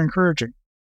they are encouraging.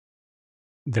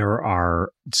 There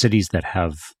are cities that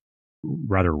have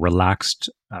rather relaxed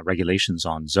regulations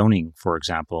on zoning, for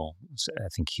example. I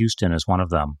think Houston is one of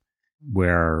them,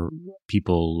 where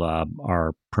people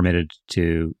are permitted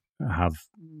to have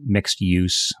mixed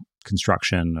use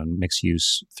construction and mixed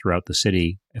use throughout the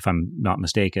city, if I'm not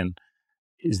mistaken.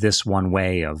 Is this one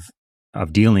way of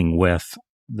dealing with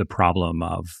the problem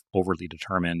of overly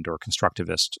determined or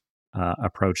constructivist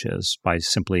approaches by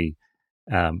simply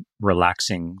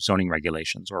relaxing zoning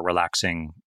regulations or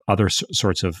relaxing other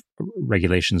sorts of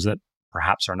regulations that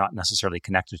perhaps are not necessarily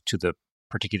connected to the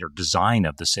particular design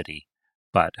of the city,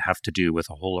 but have to do with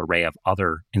a whole array of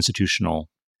other institutional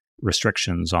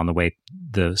restrictions on the way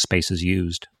the space is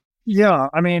used? Yeah,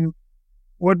 I mean,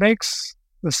 what makes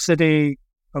the city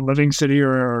a living city,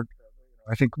 or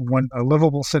I think a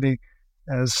livable city,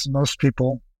 as most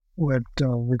people would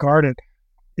regard it,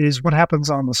 is what happens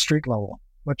on the street level,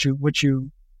 what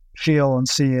you feel and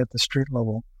see at the street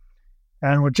level.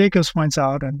 And what Jacobs points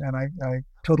out, and I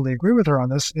totally agree with her on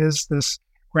this, is this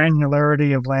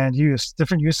granularity of land use,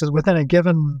 different uses within a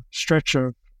given stretch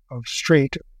of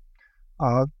street.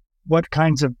 What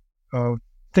kinds of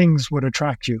things would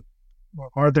attract you?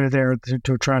 Are they there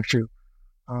to attract you?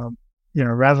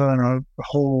 Rather than a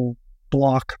whole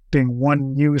block being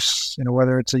one use,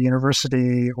 whether it's a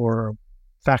university or a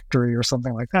factory or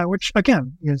something like that, which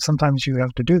again, sometimes you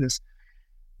have to do this.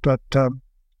 But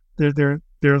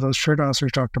there are those trade-offs we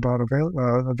talked about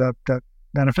that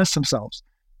manifest themselves.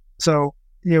 So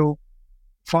you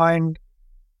find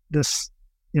this,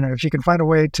 if you can find a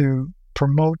way to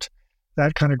promote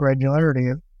that kind of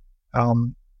granularity,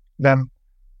 then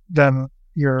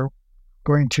you're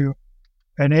going to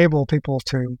enable people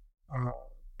to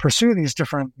pursue these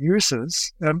different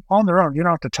uses and on their own. You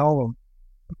don't have to tell them.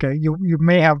 Okay, you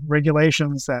may have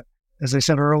regulations that, as I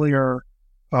said earlier,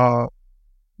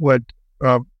 would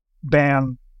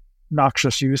ban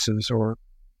noxious uses or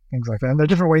things like that. And there are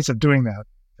different ways of doing that.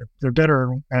 There are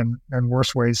better and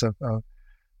worse ways of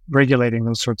regulating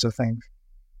those sorts of things.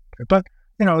 Okay. But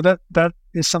that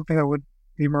is something that would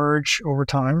emerge over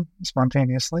time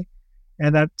spontaneously,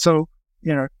 and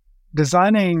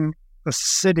designing a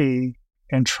city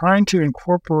and trying to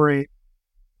incorporate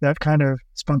that kind of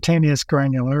spontaneous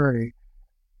granularity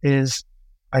is,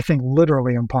 I think,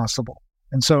 literally impossible.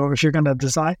 And so if you're going to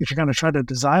try to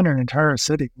design an entire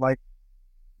city like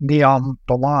the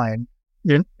line,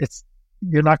 you're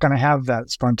not going to have that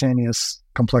spontaneous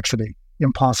complexity.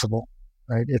 Impossible,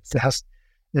 right? It's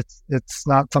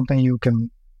not something you can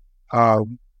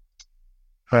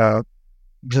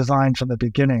design from the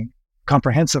beginning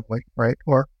comprehensively, right?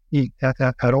 Or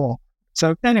at all.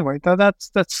 So anyway, I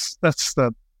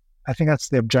think that's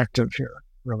the objective here,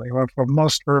 really, for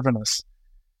most urbanists,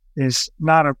 is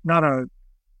not a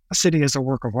city as a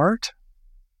work of art,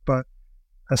 but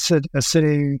a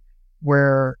city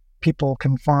where people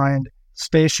can find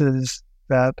spaces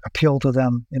that appeal to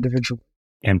them individually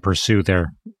and pursue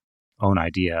their own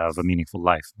idea of a meaningful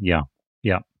life. Yeah.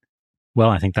 Well,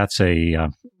 I think that's a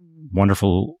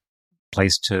wonderful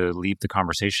place to leave the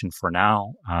conversation for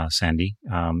now, Sandy.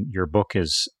 Your book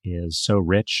is so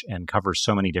rich and covers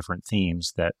so many different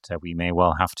themes that we may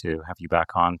well have to have you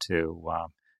back on to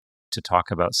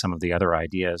talk about some of the other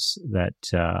ideas that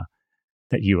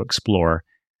you explore.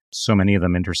 So many of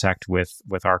them intersect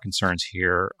with our concerns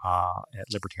here at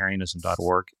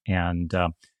libertarianism.org, and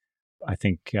I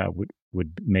think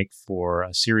would make for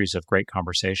a series of great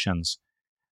conversations.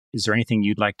 Is there anything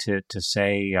you'd like to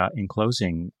say in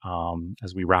closing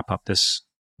as we wrap up this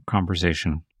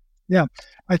conversation? Yeah,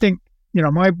 I think,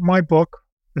 my book,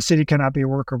 The City Cannot Be a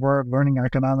Work of Art, Learning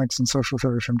Economics and Social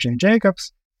Theory from Jane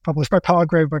Jacobs, published by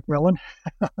Palgrave Macmillan,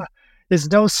 is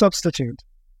no substitute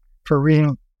for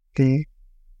reading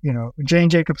Jane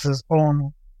Jacobs'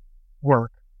 own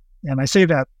work. And I say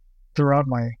that throughout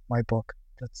my book.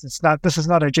 This is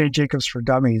not a Jane Jacobs for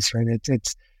dummies, right?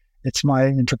 It's my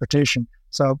interpretation.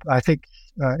 So I think,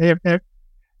 if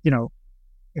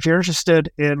you're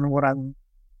interested in what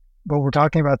we're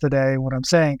talking about today, what I'm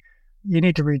saying, you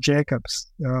need to read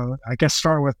Jacobs. I guess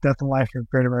start with Death and Life of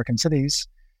Great American Cities.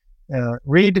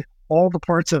 Read all the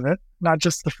parts of it, not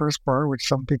just the first part, which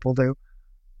some people do.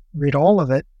 Read all of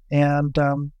it. And,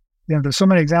 there's so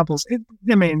many examples.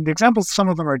 The examples, some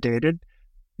of them are dated.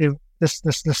 This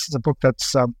is a book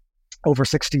that's over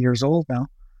 60 years old now,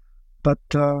 but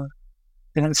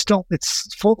it's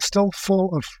still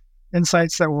full of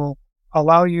insights that will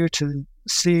allow you to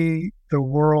see the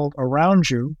world around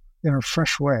you in a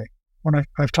fresh way. When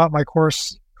I've taught my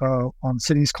course on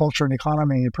cities, culture, and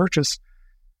economy and purchase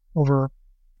over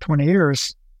 20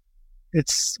 years,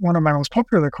 it's one of my most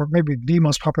popular courses, maybe the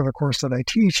most popular course that I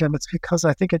teach, and it's because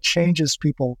I think it changes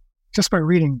people just by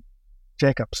reading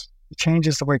Jacobs. It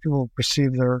changes the way people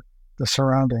perceive the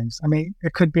surroundings. I mean,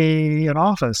 it could be an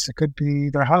office, it could be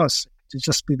their house, it could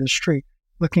just be the street.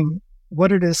 Looking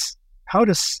what it is, how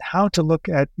to look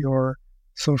at your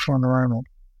social environment.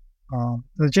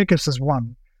 The Jacobs is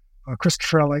one.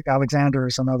 Christopher Alexander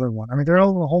is another one. I mean, there are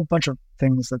a whole bunch of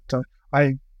things that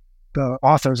the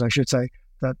authors, I should say,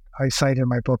 that I cite in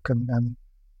my book, and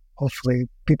hopefully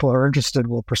people who are interested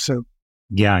will pursue.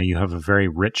 Yeah, you have a very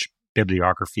rich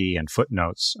bibliography and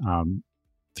footnotes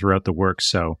throughout the work.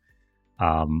 So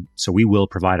we will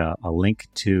provide a link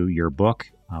to your book,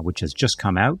 which has just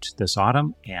come out this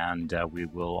autumn, and we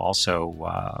will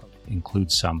also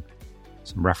include some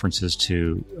references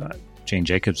to Jane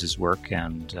Jacobs' work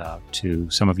and to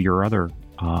some of your other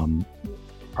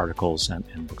articles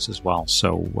and books as well.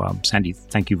 So, Sandy,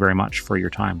 thank you very much for your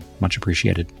time. Much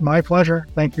appreciated. My pleasure.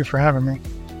 Thank you for having me.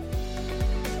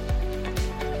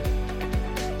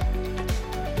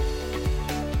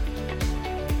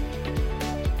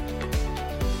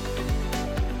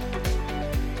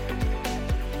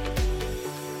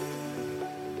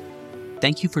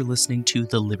 Thank you for listening to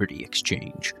The Liberty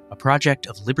Exchange, a project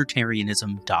of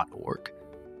libertarianism.org.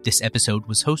 This episode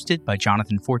was hosted by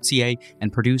Jonathan Fortier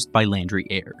and produced by Landry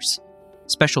Ayers.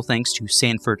 Special thanks to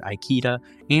Sanford Ikeda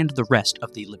and the rest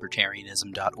of the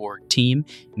libertarianism.org team,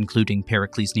 including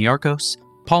Pericles Niarchos,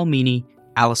 Paul Meany,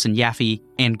 Allison Yaffe,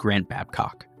 and Grant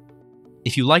Babcock.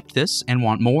 If you liked this and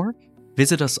want more,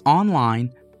 visit us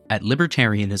online at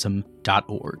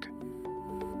libertarianism.org.